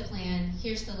 here's the plan,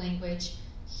 here's the language.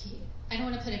 I don't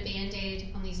want to put a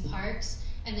Band-Aid on these parks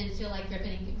and then feel like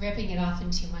ripping it off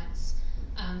in 2 months.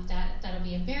 That'll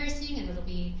be embarrassing, and it'll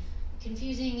be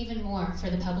confusing even more for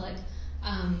the public.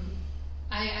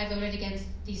 I voted against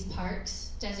these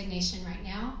parks designation right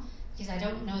now because I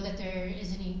don't know that there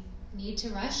is any need to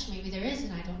rush. Maybe there is,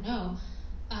 and I don't know.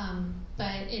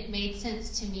 But it made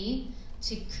sense to me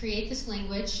to create this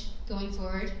language going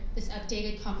forward, this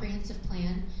updated comprehensive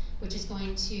plan, which is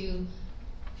going to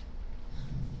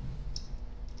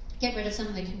get rid of some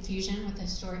of the confusion with the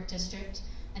historic district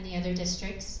and the other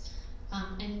districts,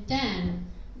 and then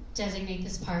designate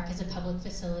this park as a public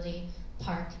facility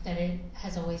park that it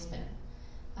has always been.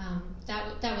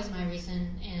 That was my reason,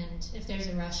 and if there's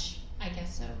a rush, I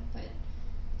guess so, but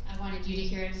I wanted you to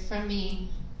hear it from me,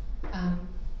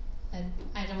 that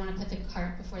I don't want to put the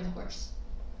cart before the horse.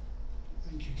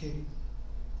 Thank you, Katie.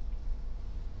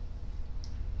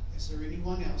 Is there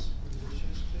anyone else who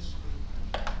wishes to speak?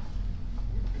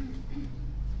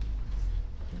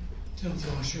 Tim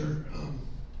Fleischer,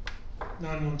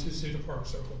 912 Cedar Park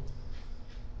Circle.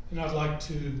 And I'd like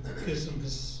to give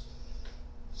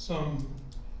some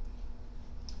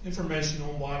information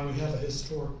on why we have a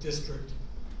historic district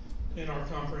in our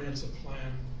comprehensive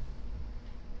plan.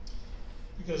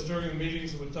 Because during the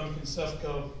meetings with Duncan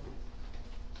Sefco,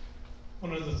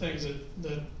 one of the things that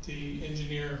the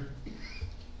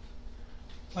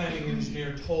planning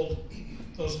engineer told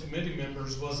those committee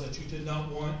members was that you did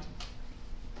not want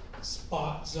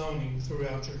spot zoning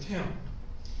throughout your town.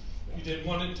 You didn't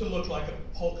want it to look like a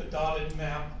polka dotted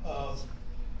map of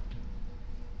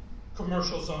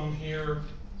commercial zone here,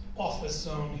 office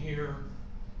zone here,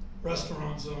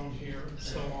 restaurant zone here,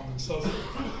 so on and so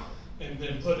forth. And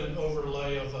then put an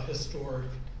overlay of a historic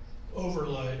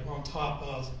overlay on top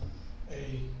of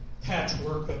a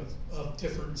patchwork of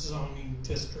different zoning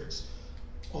districts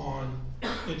on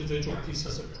individual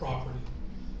pieces of property.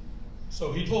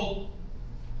 So he told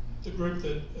the group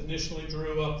that initially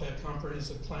drew up that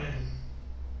comprehensive plan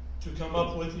to come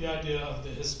up with the idea of the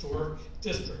historic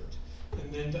district,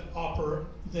 and then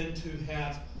to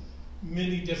have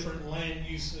many different land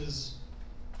uses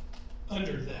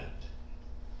under that.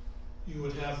 You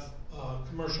would have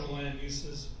commercial land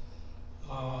uses,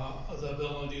 the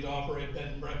ability to operate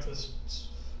bed and breakfasts,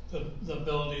 the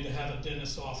ability to have a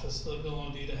dentist's office, the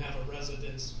ability to have a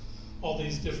residence, all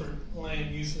these different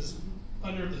land uses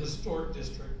under the historic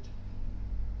district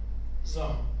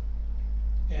zone.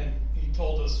 And he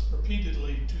told us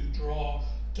repeatedly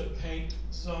to paint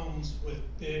zones with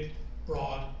big,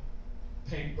 broad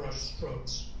paintbrush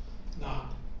strokes,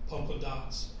 not polka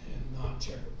dots and not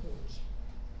checkerboards.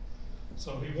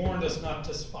 So he warned us not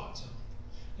to spot zone.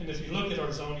 And if you look at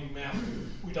our zoning map,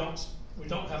 we don't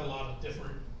have a lot of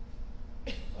different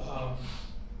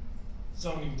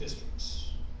zoning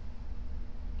districts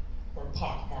or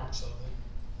pockmarks of them.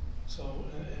 So,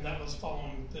 and that was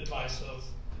following the advice of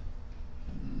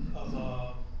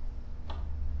a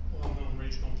well-known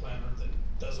regional planner that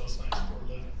does those things for a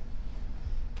living.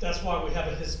 That's why we have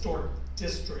a historic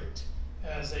district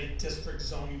as a district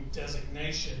zoning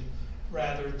designation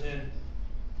rather than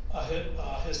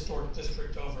a historic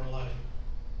district overlay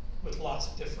with lots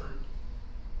of different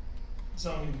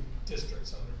zoning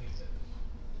districts underneath it.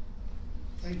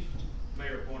 Thank you.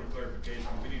 Mayor, point of clarification,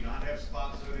 we do not have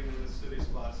spot zoning in this city.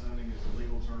 Spot zoning is a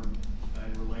legal term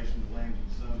in relation to land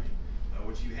use zoning.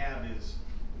 What you have is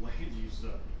land use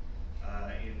zoning.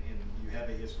 And you have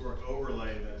a historic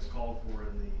overlay that is called for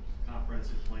in the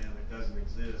comprehensive plan that doesn't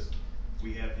exist.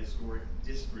 We have historic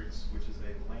districts, which is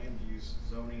a land use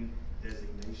zoning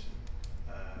designation.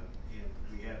 And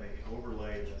we have an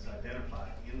overlay that's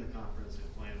identified in the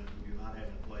comprehensive plan that we do not have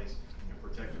in place and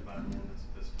protected by an ordinance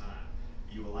at this time.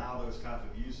 You allow those type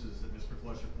of uses that Mr.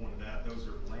 Fleischer pointed out. Those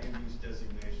are land use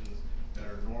designations that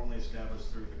are normally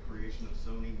established through the creation of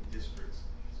zoning districts.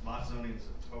 Spot zoning is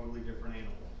a totally different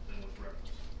animal than was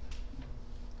referenced.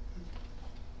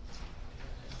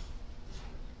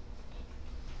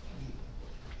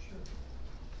 Sure.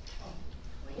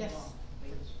 Yes.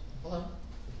 Hello?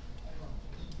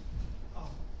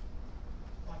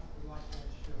 We'd like to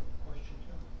ask you a question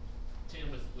too. Tim,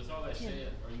 with all that said,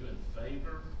 are you in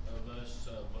favor of us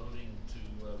voting to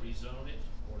rezone it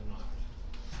or not?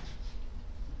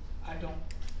 I don't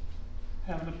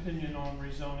have an opinion on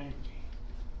rezoning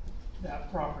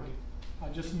that property. I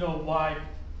just know why,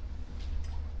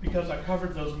 because I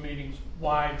covered those meetings,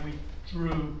 why we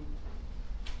drew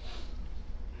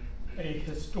a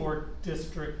historic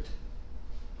district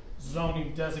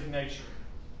zoning designation.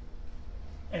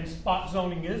 And spot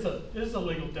zoning is a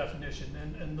legal definition,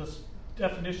 and the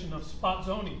definition of spot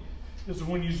zoning is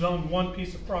when you zone one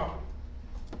piece of property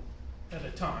at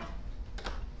a time,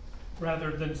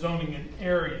 rather than zoning an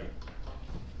area.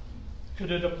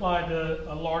 Could it apply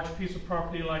to a large piece of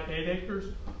property like 8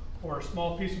 acres, or a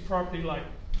small piece of property like,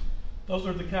 those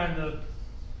are the kind of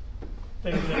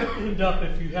things that end up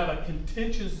if you have a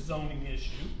contentious zoning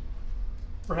issue.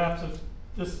 Perhaps if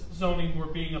this zoning were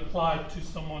being applied to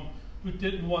someone who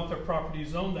didn't want their property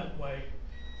zoned that way,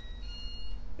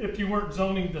 if you weren't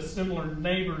zoning the similar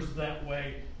neighbors that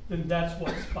way, then that's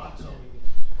what spot zoning is.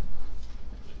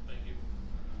 Thank you.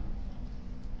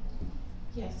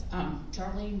 Yes,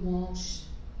 Charlene Walsh,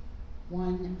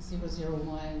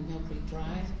 1001 Mill Creek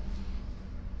Drive.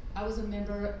 I was a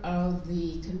member of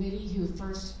the committee who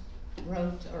first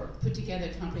wrote or put together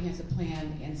a comprehensive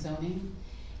plan and zoning,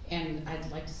 and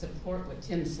I'd like to support what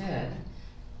Tim said,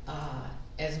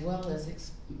 as well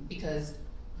as because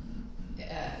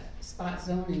spot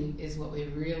zoning is what we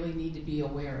really need to be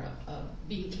aware of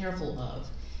being careful of,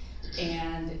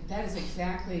 and that is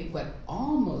exactly what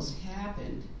almost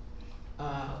happened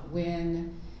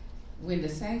when the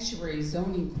sanctuary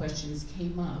zoning questions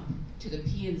came up to the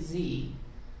P&Z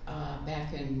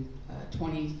back in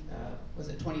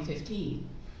 2015.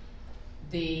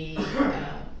 The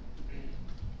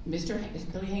Mr.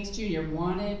 Billy Hanks Jr.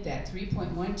 wanted that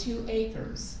 3.12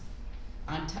 acres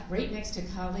on right next to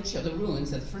College Hill, the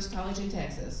ruins of the first college in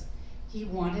Texas. He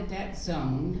wanted that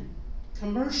zoned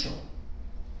commercial.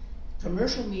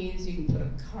 Commercial means you can put a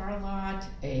car lot,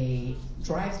 a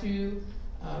drive-through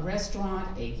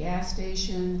restaurant, a gas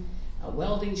station, a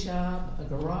welding shop, a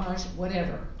garage,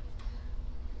 whatever.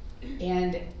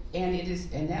 And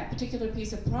that particular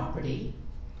piece of property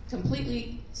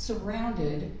completely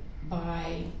surrounded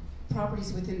by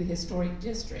properties within the historic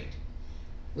district,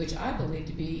 which I believe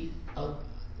to be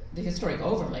the historic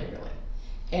overlay, really.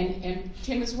 And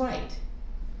Tim is right.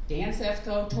 Dan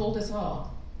Sefco told us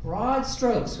all, broad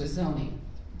strokes with zoning,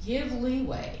 give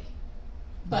leeway.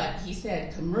 But he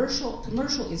said commercial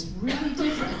is really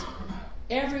different.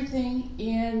 Everything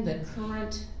in the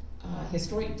current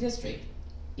historic district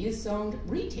is zoned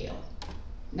retail,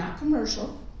 not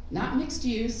commercial, not mixed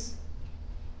use,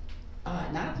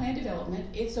 not a planned development.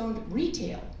 It's zoned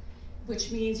retail,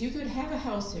 which means you could have a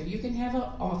house there, you can have an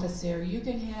office there, you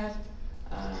can have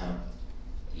a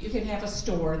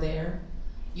store there.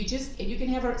 You can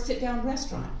have a sit-down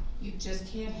restaurant. You just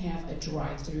can't have a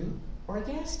drive-through or a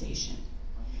gas station.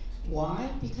 Why?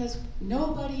 Because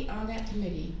nobody on that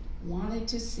committee wanted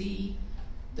to see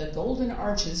the golden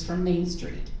arches from Main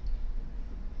Street.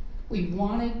 We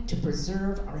wanted to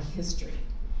preserve our history.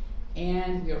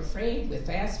 And we were afraid with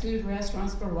fast food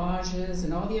restaurants, garages,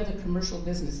 and all the other commercial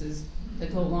businesses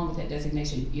that go along with that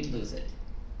designation, you'd lose it.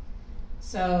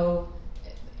 So,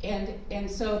 and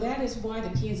so that is why the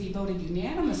P&Z voted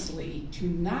unanimously to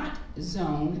not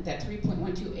zone that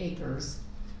 3.12 acres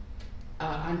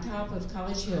on top of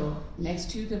College Hill, next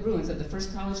to the ruins of the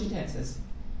first college in Texas.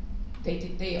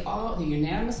 They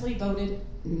unanimously voted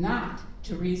not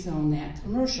to rezone that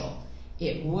commercial.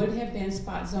 It would have been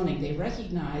spot zoning. They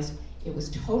recognized it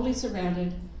was totally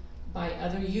surrounded by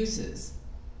other uses.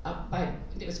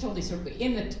 It was totally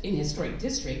surrounded in historic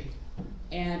district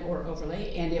and or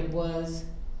overlay, and it was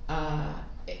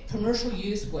commercial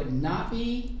use would not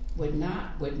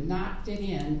fit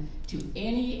in to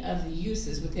any of the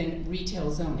uses within retail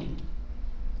zoning.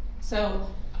 So,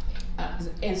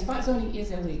 and spot zoning is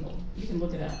illegal. You can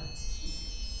look it up.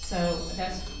 So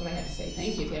that's what I have to say.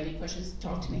 Thank you. If you have any questions,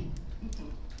 talk to me. Thank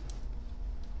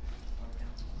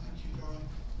you, Darling.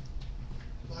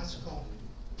 Last call.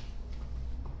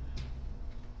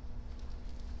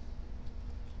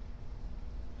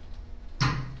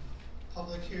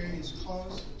 Public hearing is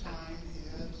closed. The time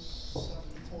is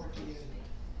 7:48.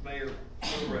 Mayor,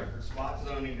 for the record, spot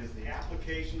zoning is the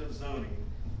application of zoning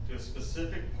to a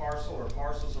specific parcel or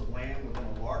parcels of land within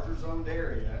a larger zoned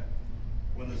area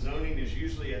when the zoning is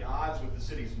usually at odds with the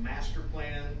city's master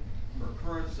plan or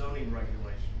current zoning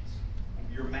regulations.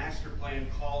 Your master plan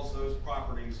calls those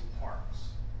properties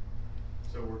parks.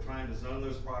 So we're trying to zone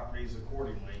those properties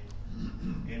accordingly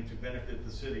and to benefit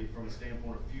the city from a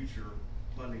standpoint of future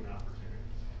funding opportunities.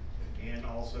 And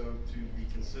also to be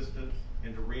consistent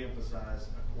and to reemphasize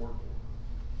a court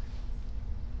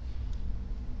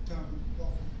order.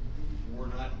 We're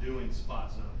not doing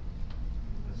spot zoning.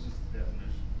 That's just the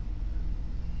definition.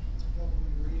 What were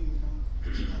we reading from?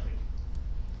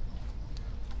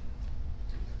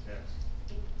 Text.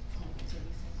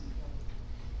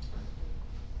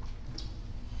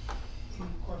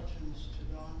 Any questions to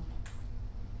Don?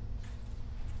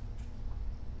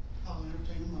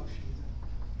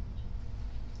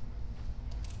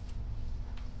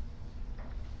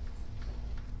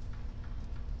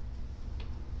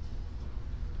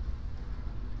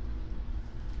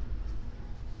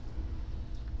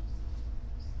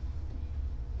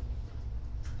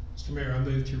 Mr. Mayor, I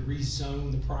move to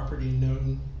rezone the property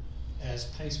known as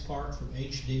Pace Park from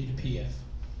HD to PF.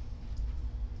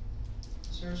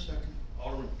 Is there a second?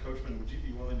 Alderman Coachman, would you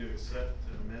be willing to accept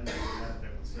an amendment to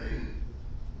that would say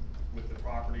with the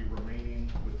property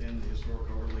remaining within the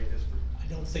historic overlay district? I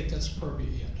don't think that's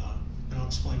appropriate yet, Don, and I'll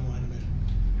explain why in a minute.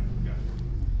 Gotcha.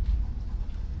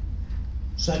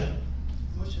 Second.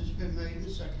 Motion's been made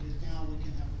and seconded. Now we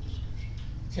can have a discussion.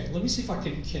 Okay, let me see if I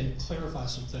can clarify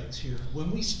some things here.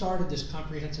 When we started this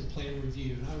comprehensive plan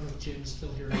review, and I don't know if Jim's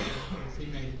still here or if he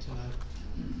made it tonight,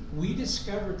 we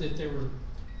discovered that there were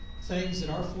things that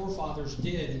our forefathers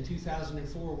did in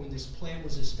 2004 when this plan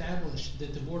was established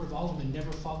that the Board of Aldermen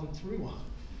never followed through on.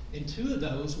 And two of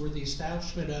those were the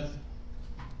establishment of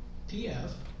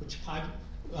PF, which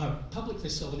public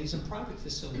facilities and private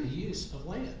facility use of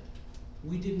land.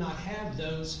 We did not have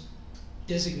those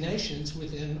designations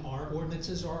within our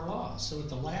ordinances or our laws. So at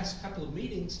the last couple of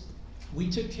meetings, we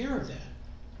took care of that.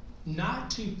 Not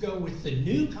to go with the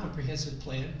new comprehensive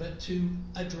plan, but to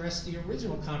address the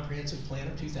original comprehensive plan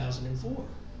of 2004.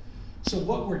 So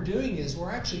what we're doing is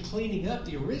we're actually cleaning up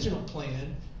the original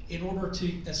plan in order to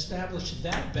establish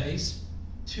that base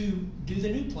to do the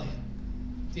new plan,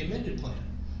 the amended plan.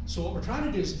 So what we're trying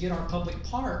to do is get our public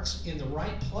parks in the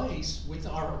right place with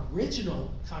our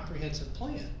original comprehensive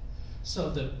plan.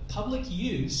 So the public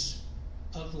use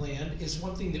of land is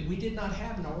one thing that we did not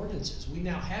have in our ordinances. We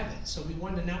now have it. So we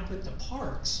wanted to now put the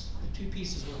parks, the two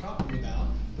pieces we're talking about,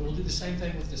 and we'll do the same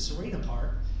thing with the SIRENA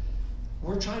Park.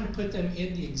 We're trying to put them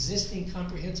in the existing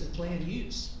comprehensive plan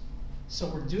use. So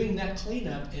we're doing that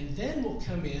cleanup, and then we'll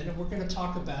come in and we're going to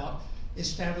talk about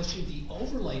establishing the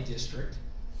overlay district,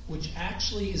 which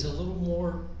actually is a little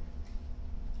more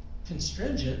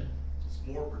constringent. It's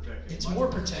more protective. It's more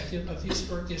protective of the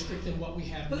historic district than what we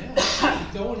have now.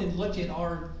 If you go in and look at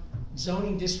our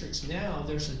zoning districts now,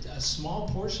 there's a small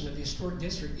portion of the historic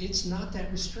district. It's not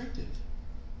that restrictive,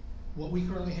 what we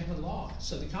currently have in law.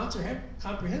 So the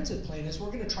comprehensive plan is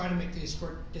we're going to try to make the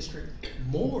historic district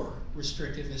more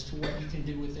restrictive as to what you can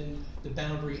do within the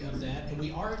boundary of that. And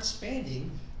we are expanding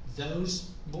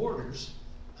those borders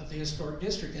of the historic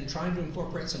district and trying to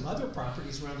incorporate some other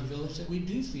properties around the village that we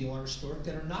do feel are historic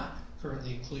that are not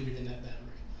currently included in that boundary.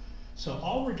 So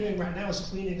all we're doing right now is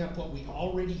cleaning up what we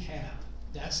already have.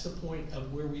 That's the point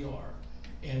of where we are.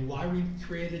 And why we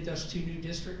created those two new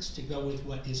districts, to go with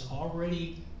what has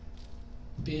already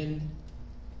been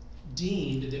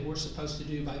deemed that we're supposed to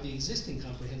do by the existing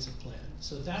comprehensive plan.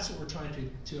 So that's what we're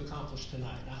trying to accomplish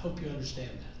tonight. I hope you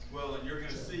understand that. Well, and you're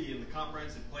going to see in the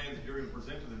comprehensive plan that you're going to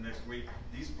present to them next week,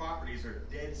 these properties are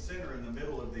dead center in the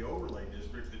middle of the overlay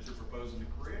district that you're proposing to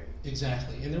create.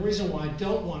 Exactly. And the reason why I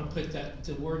don't want to put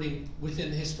the wording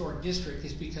within the historic district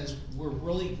is because we're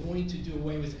really going to do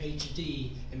away with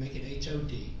HD and make it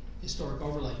HOD, historic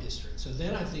overlay district. So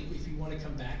then I think if you want to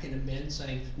come back and amend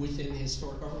saying within the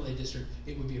historic overlay district,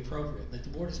 it would be appropriate. But the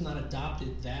board has not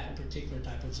adopted that particular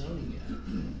type of zoning yet.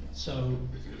 So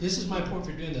this is my point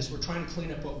for doing this. We're trying to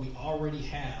clean up what we already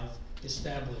have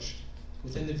established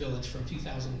within the village from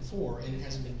 2004, and it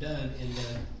hasn't been done in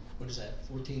the, what is that,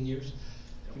 14 years?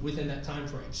 Within that time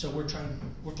frame. So we're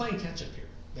playing catch up here,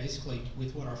 basically,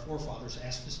 with what our forefathers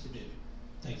asked us to do.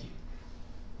 Thank you.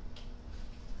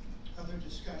 Other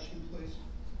discussion, please.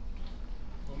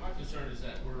 Well, my concern is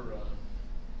that we're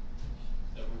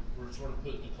sort of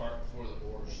putting the cart before the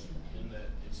horse, in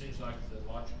that it seems like the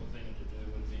logical thing to do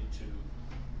would be to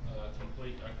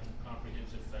complete our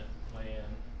comprehensive plan,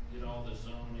 get all the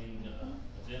zoning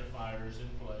identifiers in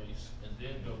place, and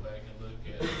then go back and look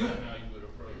at how you would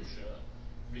approach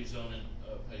rezoning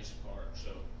Pace Park.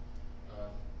 So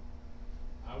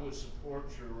I would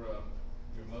support your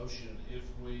motion if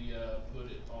we put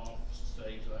it off,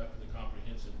 say, till after the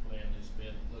comprehensive plan has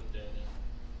been looked at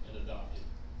and adopted.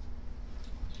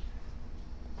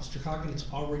 Mr. Coggin, it's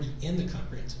already in the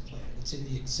comprehensive plan. It's in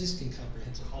the existing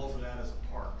comprehensive plan. Calls it out as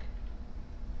a park.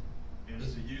 And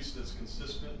it's a use that's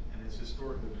consistent and has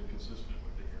historically been consistent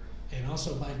with the area. And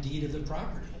also by deed of the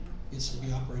property, it's to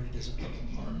be operated as a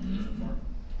public park.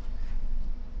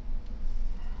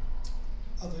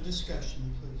 Other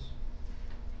discussion, please.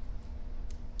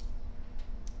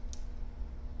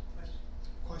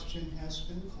 Question has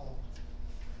been called.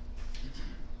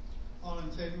 All in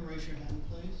favor, raise your hand,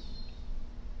 please.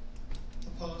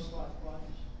 Opposed,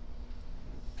 likewise.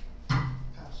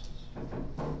 Passes.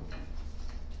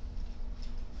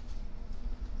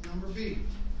 Number B,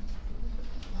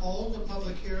 hold a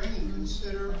public hearing and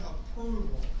consider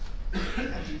approval of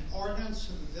the ordinance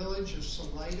of the Village of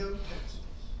Salado, Texas,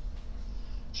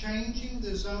 changing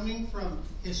the zoning from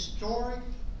Historic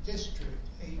District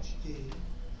HD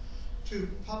to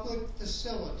public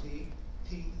facility,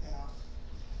 PF,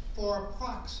 for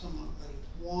approximately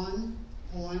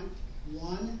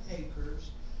 1.1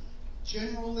 acres,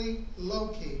 generally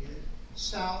located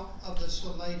south of the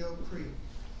Salado Creek,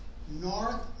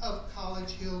 north of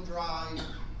College Hill Drive,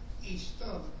 east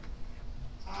of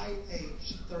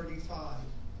IH-35,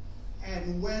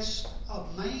 and west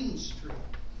of Main Street,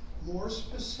 more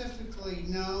specifically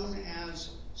known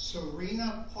as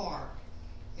SIRENA Park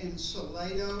in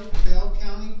Salado, Bell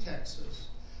County, Texas,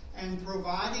 and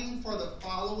providing for the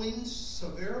following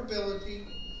severability,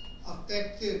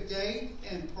 effective date,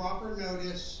 and proper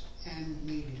notice and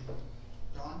meeting.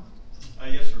 Don?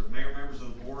 Yes, sir. Mayor, members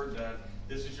of the board,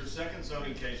 this is your second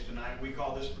zoning case tonight. We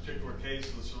call this particular case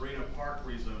the SIRENA Park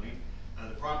rezoning.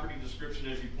 The property description,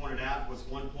 as you pointed out, was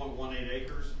 1.18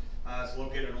 acres. It's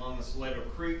located along the Salado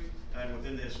Creek and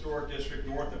within the historic district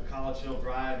north of College Hill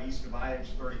Drive, east of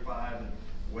IH-35, and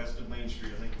west of Main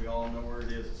Street. I think we all know where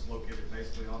it is. It's located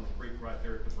basically on the creek right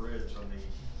there at the bridge on the,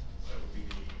 that would be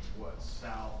the,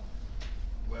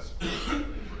 southwest of the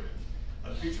bridge.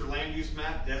 The future land use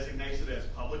map designates it as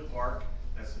public park.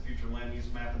 That's the future land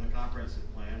use map in the comprehensive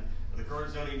plan. The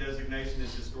current zoning designation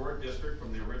is historic district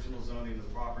from the original zoning of the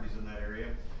properties in that area.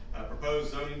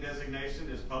 Proposed zoning designation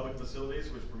is public facilities,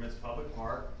 which permits public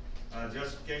park.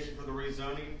 Justification for the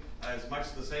rezoning is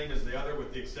much the same as the other,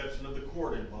 with the exception of the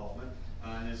court involvement,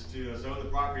 and is to zone the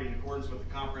property in accordance with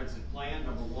the comprehensive plan,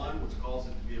 number one, which calls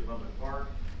it to be a public park.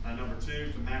 Number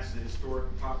two, to match the historic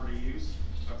property use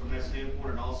from that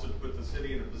standpoint, and also to put the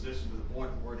city in a position to the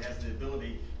point where it has the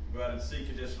ability to go out and seek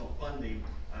additional funding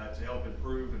to help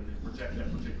improve and protect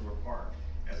that particular park.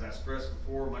 As I stressed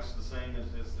before, much the same as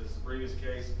the previous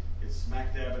case, it's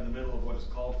smack dab in the middle of what is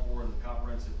called for in the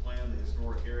comprehensive plan, the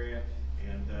historic area,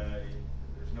 and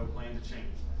there's no plan to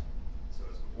change that. So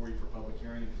it's before you for public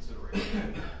hearing and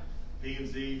consideration.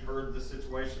 P&Z heard the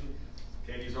situation.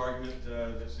 Katie's argument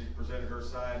that she presented her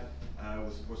side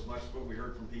was much what we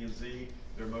heard from P&Z.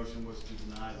 Their motion was to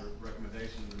deny the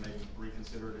recommendation and maybe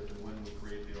reconsider it if and when we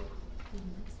create the overlay.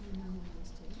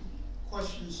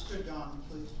 Questions to Don,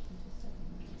 please.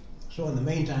 So in the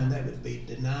meantime, that would be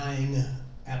denying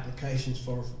applications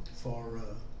for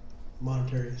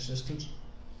monetary assistance?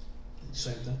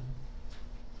 Same thing?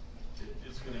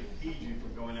 It's going to impede you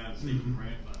from going out and seeking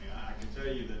grant money. I can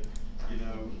tell you that, you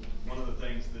know, one of the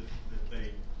things that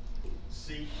they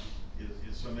seek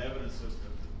is some evidence of the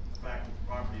fact that the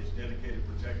property is dedicated,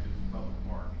 protected, and public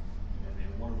park. And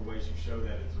one of the ways you show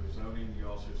that is through zoning. You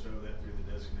also show that through the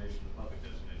designation, the public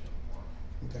designation of the park.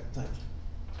 Okay, thanks.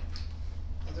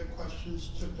 Other questions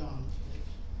to Don,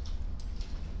 please?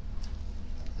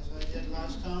 As I did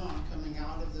last time, I'm coming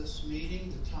out of this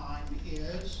meeting. The time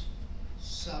is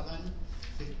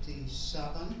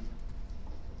 7:57.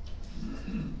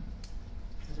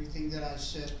 Everything that I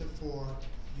said before,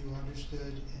 you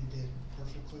understood and did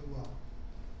perfectly well.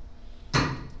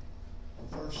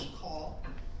 First call.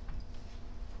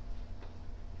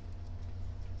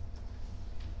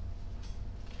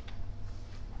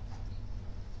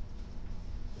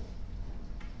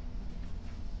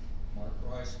 Mark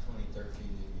Rice, 2013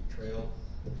 Indian Trail.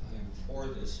 I am for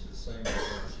this the same as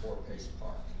Sport Pace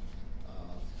Park.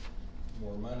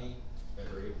 More money,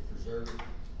 better able to preserve it,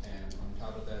 and on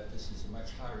top of that, this is a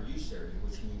much higher use area,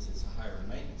 which means it's a higher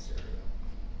maintenance area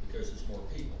because there's more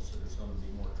people, so there's going to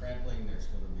be more trampling, there's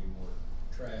going to be more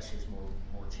trash, there's more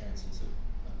chances of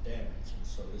damage, and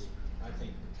so this, I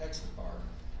think, protects the park,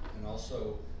 and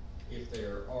also, if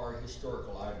there are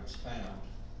historical items found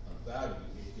of value,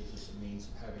 it gives us a means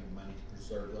of having the money to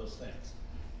preserve those things,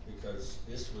 because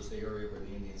this was the area where the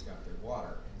Indians got their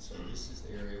water, and so this is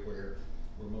the area where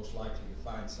we're most likely to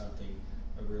find something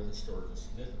of real historical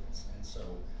significance, and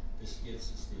so this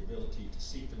gives us the ability to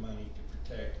seek the money to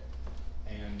protect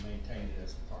and maintain it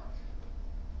as a park.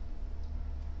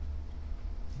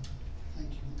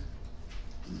 Thank you.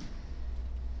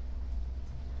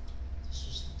 This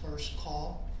is the first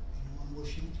call. Anyone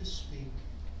wishing to speak?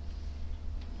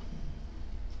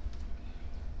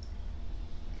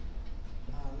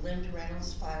 Linda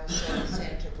Reynolds, 507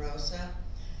 Santa Rosa.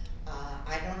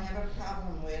 I don't have a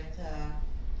problem with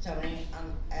zoning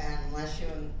unless you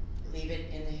leave it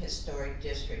in the historic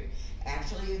district.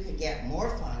 Actually, you could get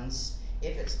more funds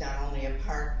if it's not only a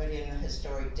park but in the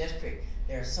historic district.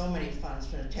 There are so many funds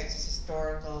from the Texas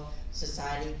Historical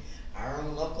Society. Our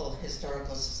own local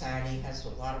historical society has a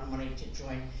lot of money to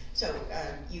join. So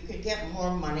you could get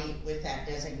more money with that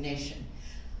designation.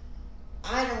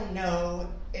 I don't know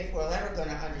if we're ever going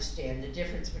to understand the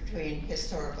difference between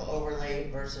historical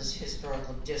overlay versus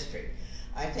historical district.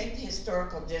 I think the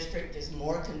historical district is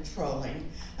more controlling.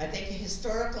 I think a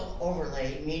historical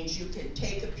overlay means you can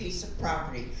take a piece of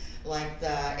property, like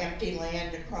the empty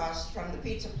land across from the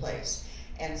pizza place,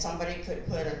 and somebody could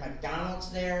put a McDonald's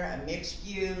there, a mixed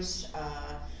use,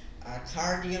 a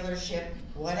car dealership,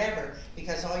 whatever,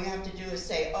 because all you have to do is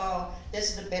say, oh,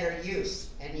 this is a better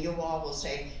use, and you all will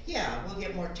say, yeah, we'll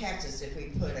get more taxes if we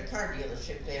put a car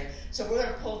dealership there. So we're going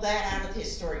to pull that out of the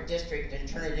historic district and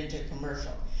turn it into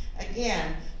commercial.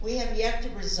 Again, we have yet to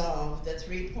resolve the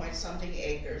 3-point-something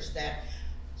acres that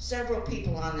several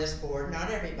people on this board, not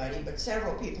everybody, but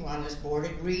several people on this board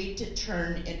agreed to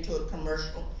turn into a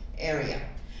commercial area.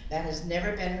 That has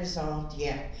never been resolved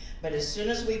yet. But as soon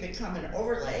as we become an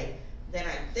overlay, then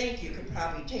I think you could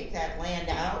probably take that land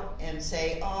out and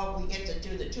say, oh, we get to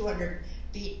do the 200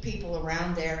 feet people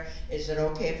around there. Is it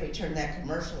okay if we turn that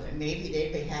commercial? And maybe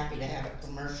they'd be happy to have it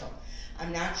commercial.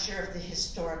 I'm not sure if the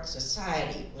Historic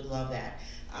Society would love that.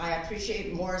 I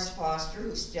appreciate Morris Foster,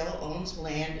 who still owns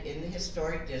land in the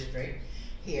historic district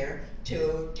here,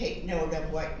 to take note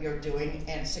of what you're doing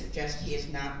and suggest he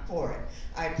is not for it.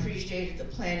 I appreciated the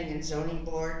Planning and Zoning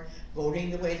Board voting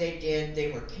the way they did.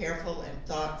 They were careful and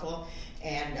thoughtful,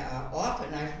 and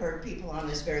often I've heard people on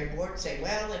this very board say,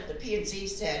 well, if the P&Z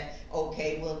said,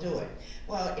 okay, we'll do it.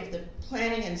 Well, if the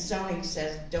Planning and Zoning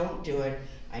says don't do it,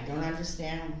 I don't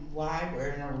understand why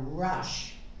we're in a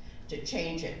rush to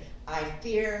change it. I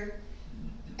fear,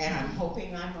 and I'm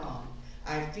hoping I'm wrong,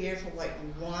 I fear for what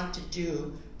you want to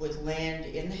do with land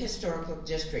in the historical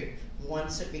district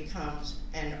once it becomes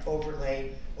an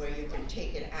overlay where you can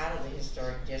take it out of the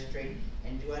historic district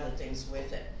and do other things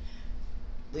with it.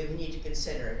 We need to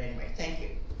consider it anyway. Thank you.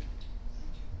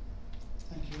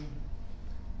 Thank you.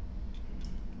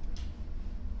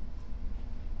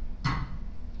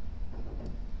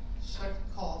 Second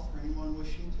call for anyone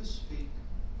wishing to speak.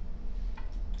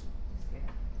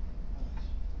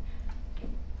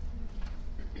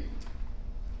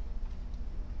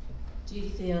 Judy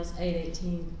Fields,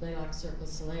 818 Blaylock Circle,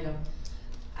 Salado.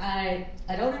 I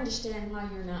don't understand why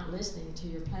you're not listening to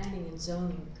your planning and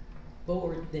zoning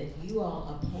board that you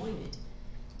all appointed.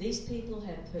 These people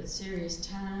have put serious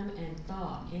time and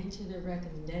thought into their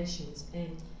recommendations,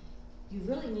 and you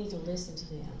really need to listen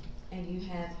to them. And you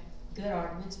have good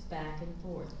arguments back and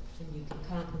forth, and you can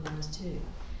compromise too.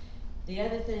 The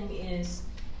other thing is,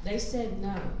 they said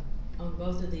no on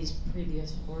both of these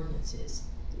previous ordinances.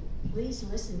 Please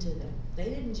listen to them. They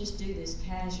didn't just do this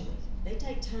casually. They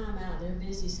take time out of their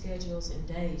busy schedules and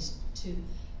days to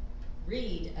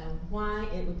read why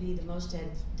it would be the most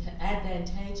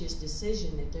advantageous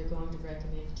decision that they're going to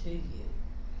recommend to you.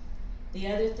 The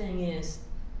other thing is,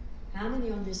 how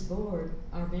many on this board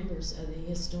are members of the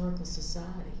Historical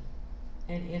Society?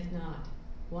 And if not,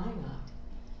 why not?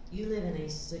 You live in a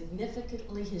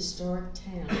significantly historic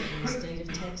town in the state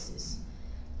of Texas.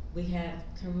 We have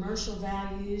commercial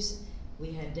values,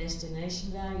 we have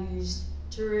destination values,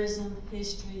 tourism,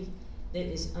 history that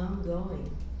is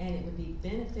ongoing, and it would be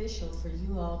beneficial for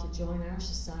you all to join our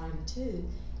society too,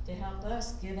 to help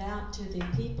us give out to the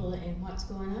people and what's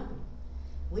going on.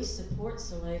 We support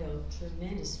Salado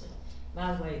tremendously.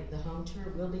 By the way, the home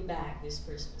tour will be back this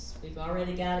Christmas. We've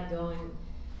already got it going.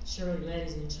 Shirley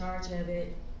Letty's in charge of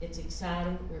it. It's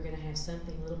exciting. We're going to have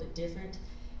something a little bit different.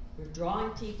 We're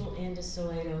drawing people into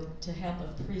Salado to help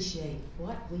appreciate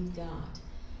what we've got.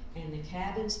 And the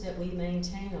cabins that we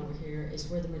maintain over here is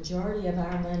where the majority of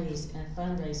our monies and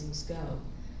fundraisings go.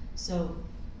 So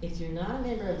if you're not a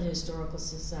member of the Historical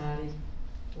Society,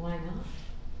 why not?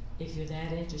 If you're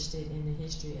that interested in the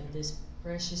history of this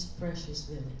precious, precious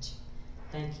village.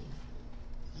 Thank you.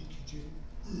 Thank you,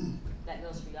 Judy. That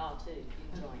goes for y'all too, if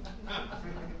you join.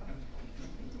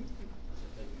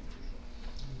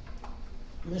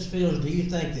 Ms. Fields, do you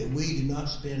think that we do not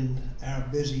spend our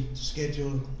busy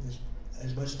schedule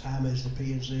as much time as the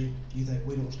P&Z? Do you think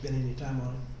we don't spend any time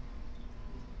on it?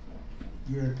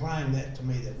 You're implying that to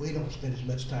me, that we don't spend as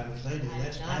much time as they do.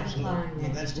 That's absolutely,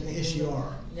 well, that's the issue.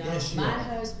 No, yes, my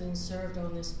husband served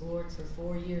on this board for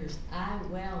 4 years. I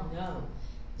well know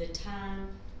the time,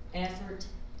 effort,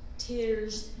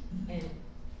 tears, and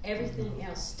everything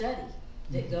else, study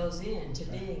that goes into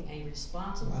being a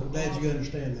responsible I'm glad you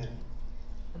understand that.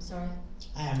 I'm sorry?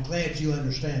 I am glad you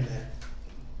understand that.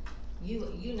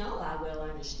 You know I will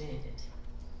understand it.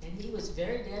 And he was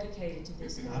very dedicated to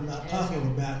this. I'm not talking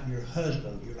about your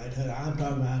husband, your late husband. I'm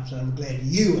talking about, so I'm glad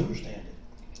you understand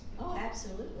it. Oh,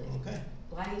 absolutely. Okay.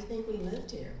 Why do you think we moved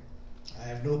here? I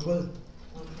have no clue.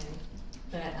 Okay.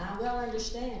 But I will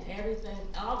understand everything,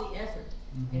 all the effort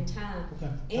and time.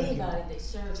 Okay. Anybody that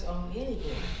serves on any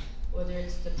board, whether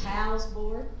it's the PALS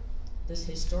board, this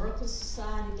Historical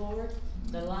Society Board,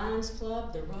 the Lions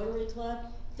Club, the Rotary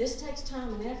Club. This takes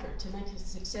time and effort to make a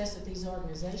success of these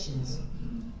organizations.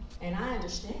 And I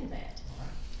understand that.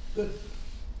 Good.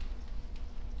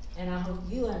 And I hope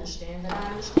you understand that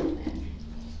I understand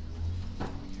that.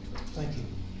 Thank you.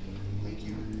 Thank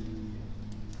you.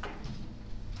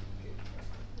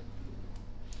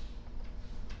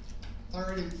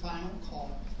 Third and final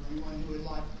call for anyone who would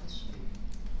like to speak.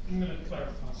 I'm going to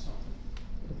clarify something.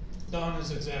 Don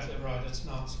is exactly right. It's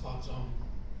not spot zoning.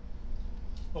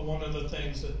 But one of the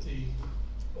things that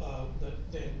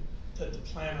that the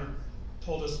planner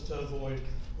told us to avoid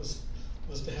was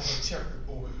to have a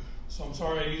checkerboard. So I'm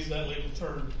sorry I used that legal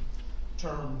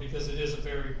term because it is a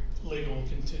very legal and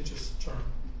contentious term.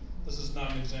 This is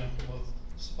not an example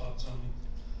of spot zoning.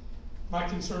 My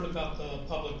concern about the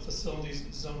public facilities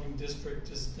zoning district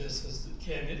is this: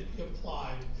 can it be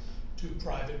applied to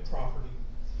private property?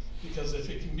 Because if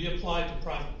it can be applied to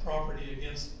private property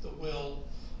against the will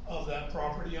of that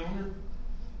property owner,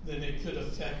 then it could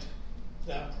affect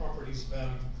that property's value.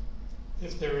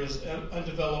 If there is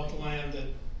undeveloped land that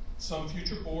some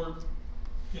future board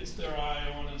gets their eye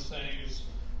on and says,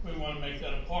 we want to make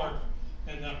that a park,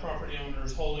 and that property owner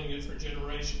is holding it for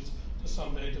generations to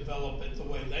someday develop it the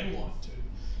way they want to,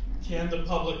 can the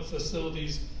public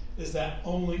facilities, is that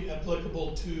only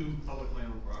applicable to Publicly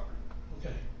owned property.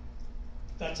 Okay,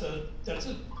 that's a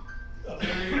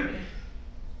very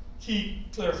key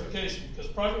clarification,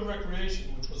 because private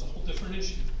recreation, which was a whole different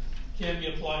issue, can be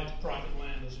applied to private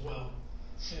land as well,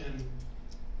 and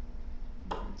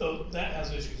that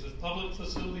has issues. If public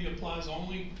facility applies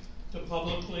only to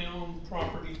publicly owned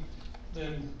property,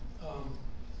 then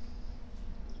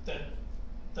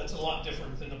that's a lot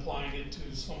different than applying it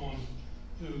to someone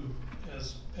who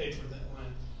has paid for that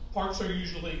land. Parks are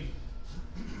usually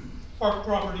park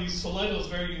properties. Salado is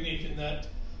very unique in that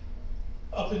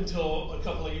up until a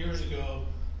couple of years ago,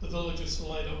 the village of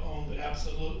Salado owned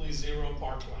absolutely zero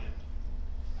parkland.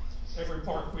 Every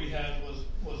park we had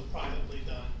was privately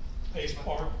done. Pace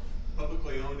Park.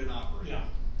 Publicly owned and operated. Yeah.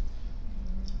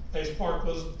 Pace Park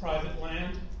was private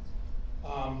land.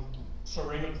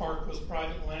 SIRENA Park was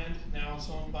private land. Now it's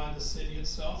owned by the city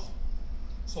itself.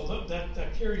 So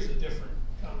that carries a different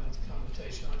kind of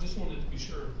connotation. I just wanted to be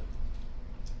sure of that.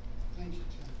 Thank you,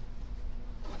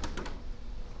 Tim.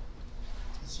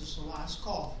 This is the last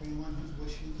call for anyone who's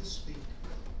wishing to speak.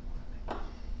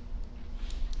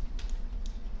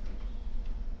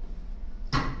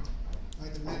 May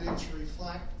the minutes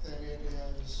reflect that it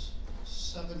is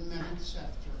 7 minutes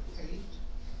after 8.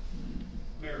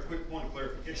 Mayor, quick point of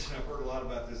clarification. I've heard a lot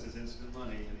about this as instant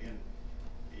money, and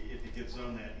if it gets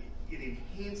on that, it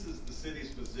enhances the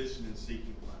city's position in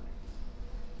seeking funding.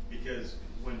 Because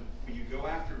when you go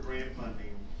after grant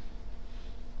funding,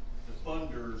 the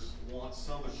funders want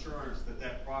some assurance that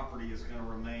that property is going to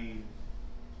remain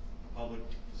a public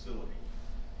facility.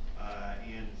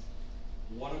 And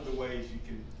one of the ways you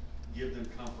can give them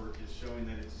comfort is showing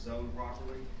that it's zoned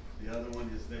properly. The other one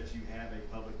is that you have a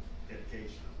public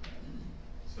dedication of that.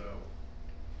 So,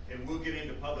 and we'll get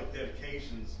into public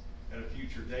dedications at a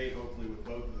future date, hopefully with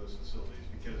both of those facilities,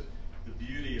 because the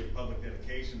beauty of public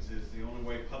dedications is the only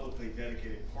way publicly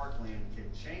dedicated parkland can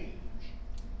change,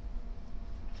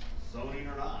 zoning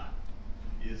or not,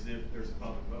 is if there's a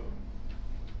public vote.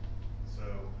 So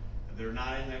they're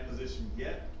not in that position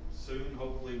yet. Soon,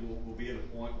 hopefully, we'll be at a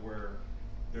point where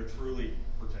they're truly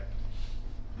protected.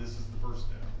 This is the first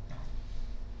step.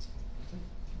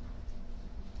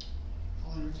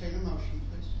 I'll entertain a motion,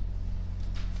 please.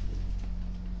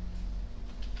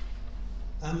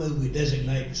 I move we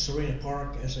designate SIRENA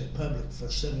Park as a public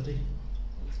facility.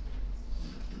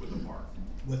 With a park.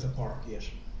 With a park, yes.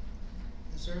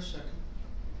 Is there a second?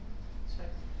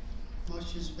 Second.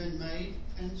 Motion's been made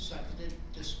and seconded.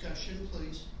 Discussion,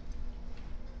 please.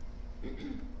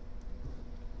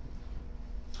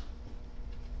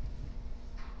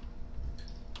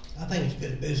 I think it's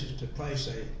good business to place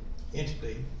a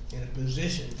entity in a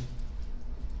position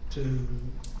to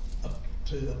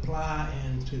apply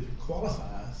and to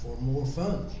qualify for more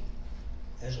funds,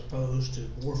 as opposed to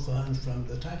more funds from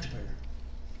the taxpayer.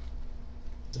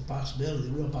 The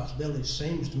real possibility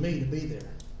seems to me to be there.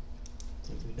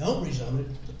 If we don't rezone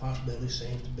it, the possibility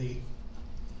seems to be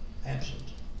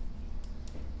absent.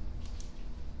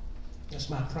 That's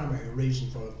my primary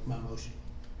reason for my motion.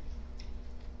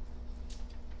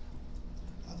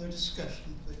 Other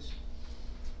discussion, please.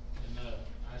 And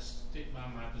I stick by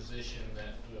my position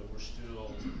that we're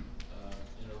still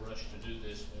in a rush to do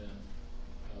this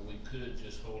when we could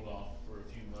just hold off for a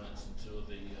few months until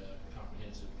the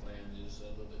comprehensive plan is a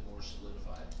little bit more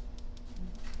solidified.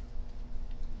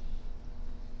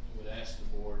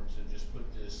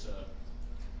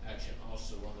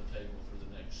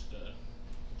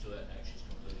 until that action's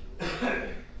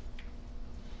completed.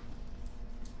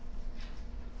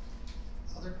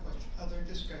 Other question, other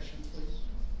discussion, please.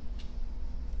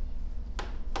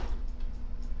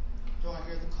 Do I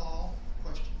hear the call?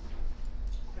 Question.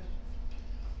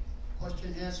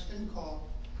 Question has been called.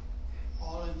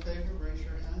 All in favor, raise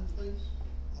your hand, please.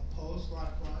 Opposed,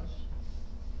 likewise.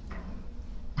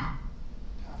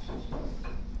 Passes.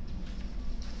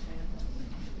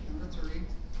 Number 3.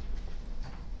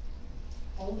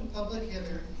 Hold a public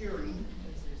hearing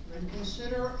and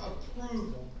consider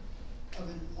approval of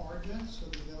an ordinance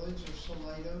of the Village of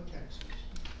Salado, Texas,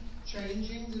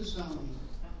 changing the zoning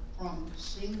from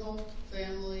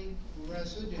single-family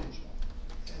residential,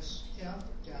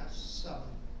 SF-7,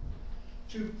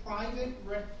 to private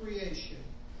recreation,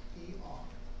 PR,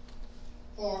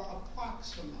 for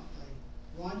approximately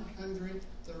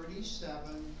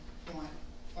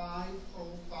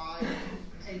 137.505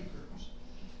 acres,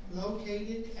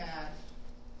 located at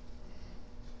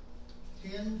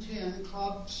 1010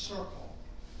 Club Circle,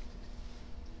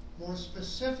 more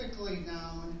specifically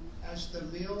known as the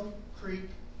Mill Creek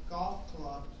Golf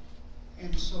Club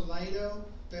in Salado,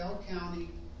 Bell County,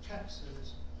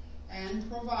 Texas, and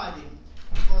providing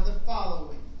for the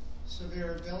following: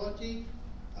 severability,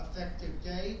 effective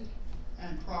date,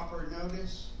 and proper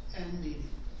notice and meeting.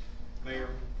 Mayor,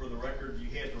 for the record, you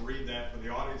had to read that for the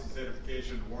audience's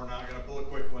edification. We're not going to pull a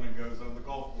quick one and goes on the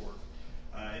golf course.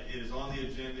 It is on the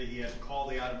agenda. He has to call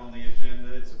the item on the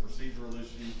agenda. It's a procedural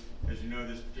issue. As you know,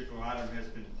 this particular item has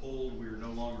been pulled. We are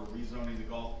no longer rezoning the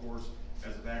golf course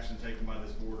as of action taken by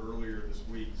this board earlier this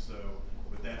week. So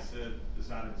with that said, this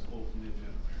item is pulled from the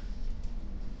agenda.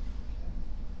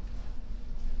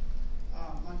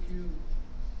 Mike, you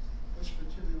whispered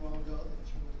to me a while ago that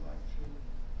you would like to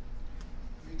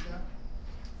read that.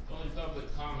 The only public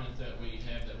comment that we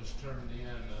had that was turned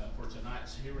in for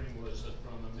tonight's hearing was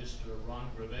from Mr.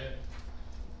 Ron Gravet,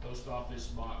 Post Office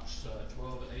Box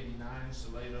 1289,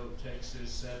 Salado, Texas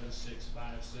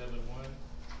 76571.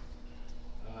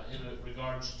 In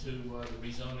regards to the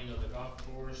rezoning of the golf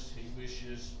course, he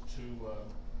wishes to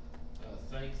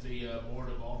thank the Board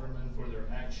of Aldermen for their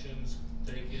actions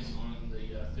taken on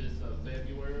the 5th of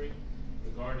February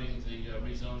regarding the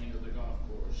rezoning of the golf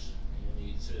course. And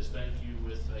he says thank you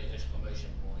with an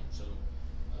exclamation point. So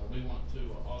we want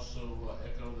to also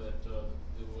echo that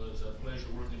it was a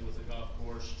pleasure working with the golf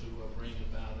course to bring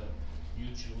about a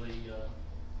mutually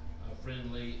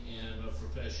friendly and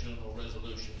professional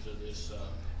resolution to this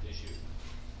issue.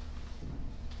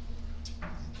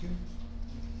 Thank you.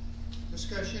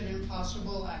 Discussion and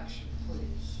possible action,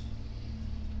 please.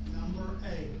 Number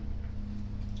 8.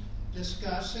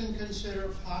 Discuss and consider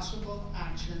possible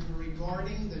action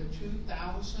regarding the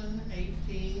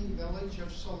 2018 Village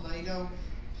of Salado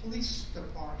Police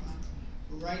Department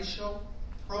Racial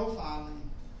Profiling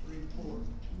Report.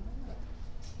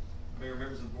 Mayor,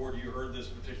 members of the board, you heard this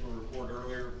particular report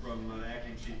earlier from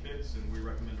Acting Chief Hicks, and we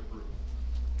recommend approval.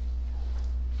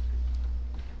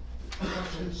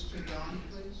 Questions to Don,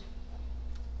 please?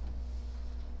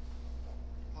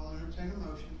 I'll entertain a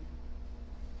motion.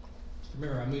 Mr.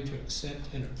 Mayor, I move to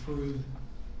accept and approve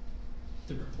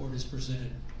the report as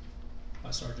presented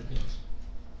by Sergeant Hicks.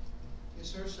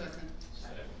 Is there a second?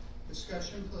 Second.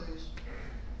 Discussion, please.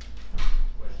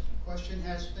 Question. Question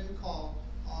has been called.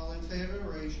 All in favor,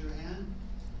 raise your hand.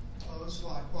 Opposed,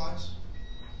 likewise.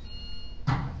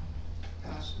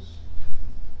 Passes.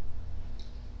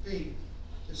 B.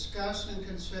 Discuss and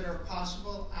consider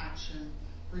possible action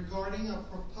regarding a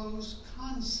proposed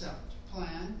concept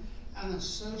plan and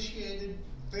associated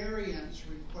variance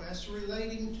requests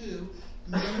relating to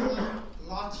minimum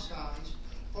lot size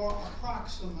for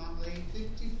approximately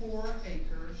 54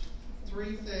 acres,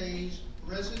 3-phase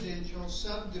residential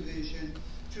subdivision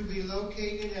to be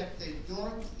located at the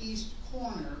northeast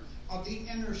corner of the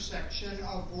intersection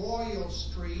of Royal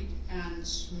Street and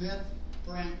Smith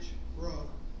Branch Road.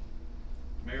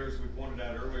 Mayor, as we pointed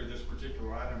out earlier, this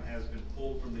particular item has been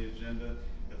pulled from the agenda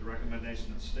at the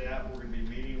recommendation of staff. We're going to be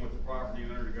meeting with the property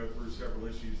owner to go through several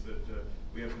issues that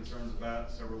we have concerns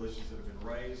about, several issues that have been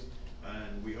raised,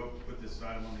 and we hope to put this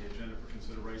item on the agenda for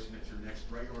consideration at your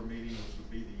next regular meeting, which would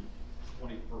be the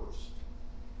 21st.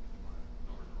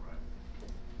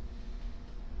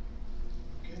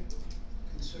 Okay,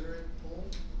 consider it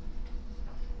pulled.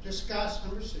 Discuss,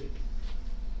 number C.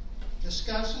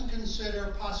 Discuss and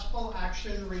consider possible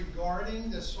action regarding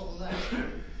the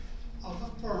selection of a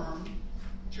firm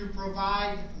to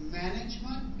provide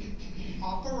management,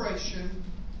 operation,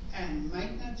 and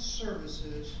maintenance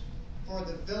services for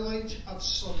the Village of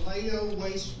Salado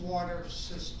wastewater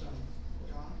system.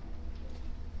 John?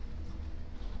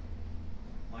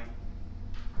 Mike,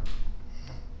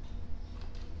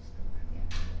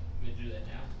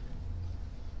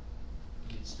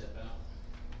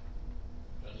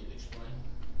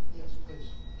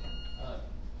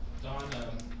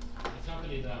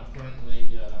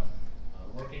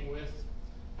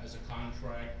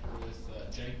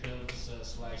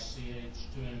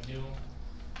 /CH2M Hill.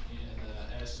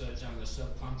 And as such, I'm the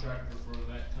subcontractor for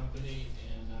that company,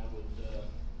 and I would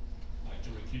like to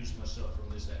recuse myself from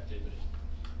this activity.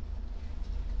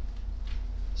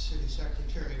 City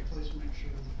Secretary, please make sure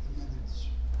that the minutes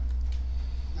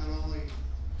not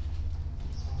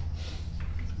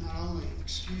only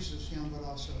excuses him, but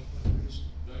also for the reason.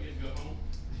 Do I get to go home?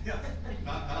 Yeah,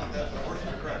 not that, but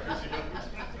working the crackers,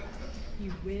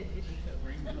 You win.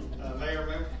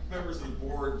 Mayor, members of the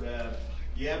board,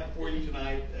 you have before you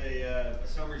tonight a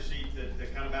summary sheet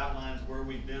that kind of outlines where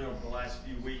we've been over the last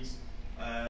few weeks.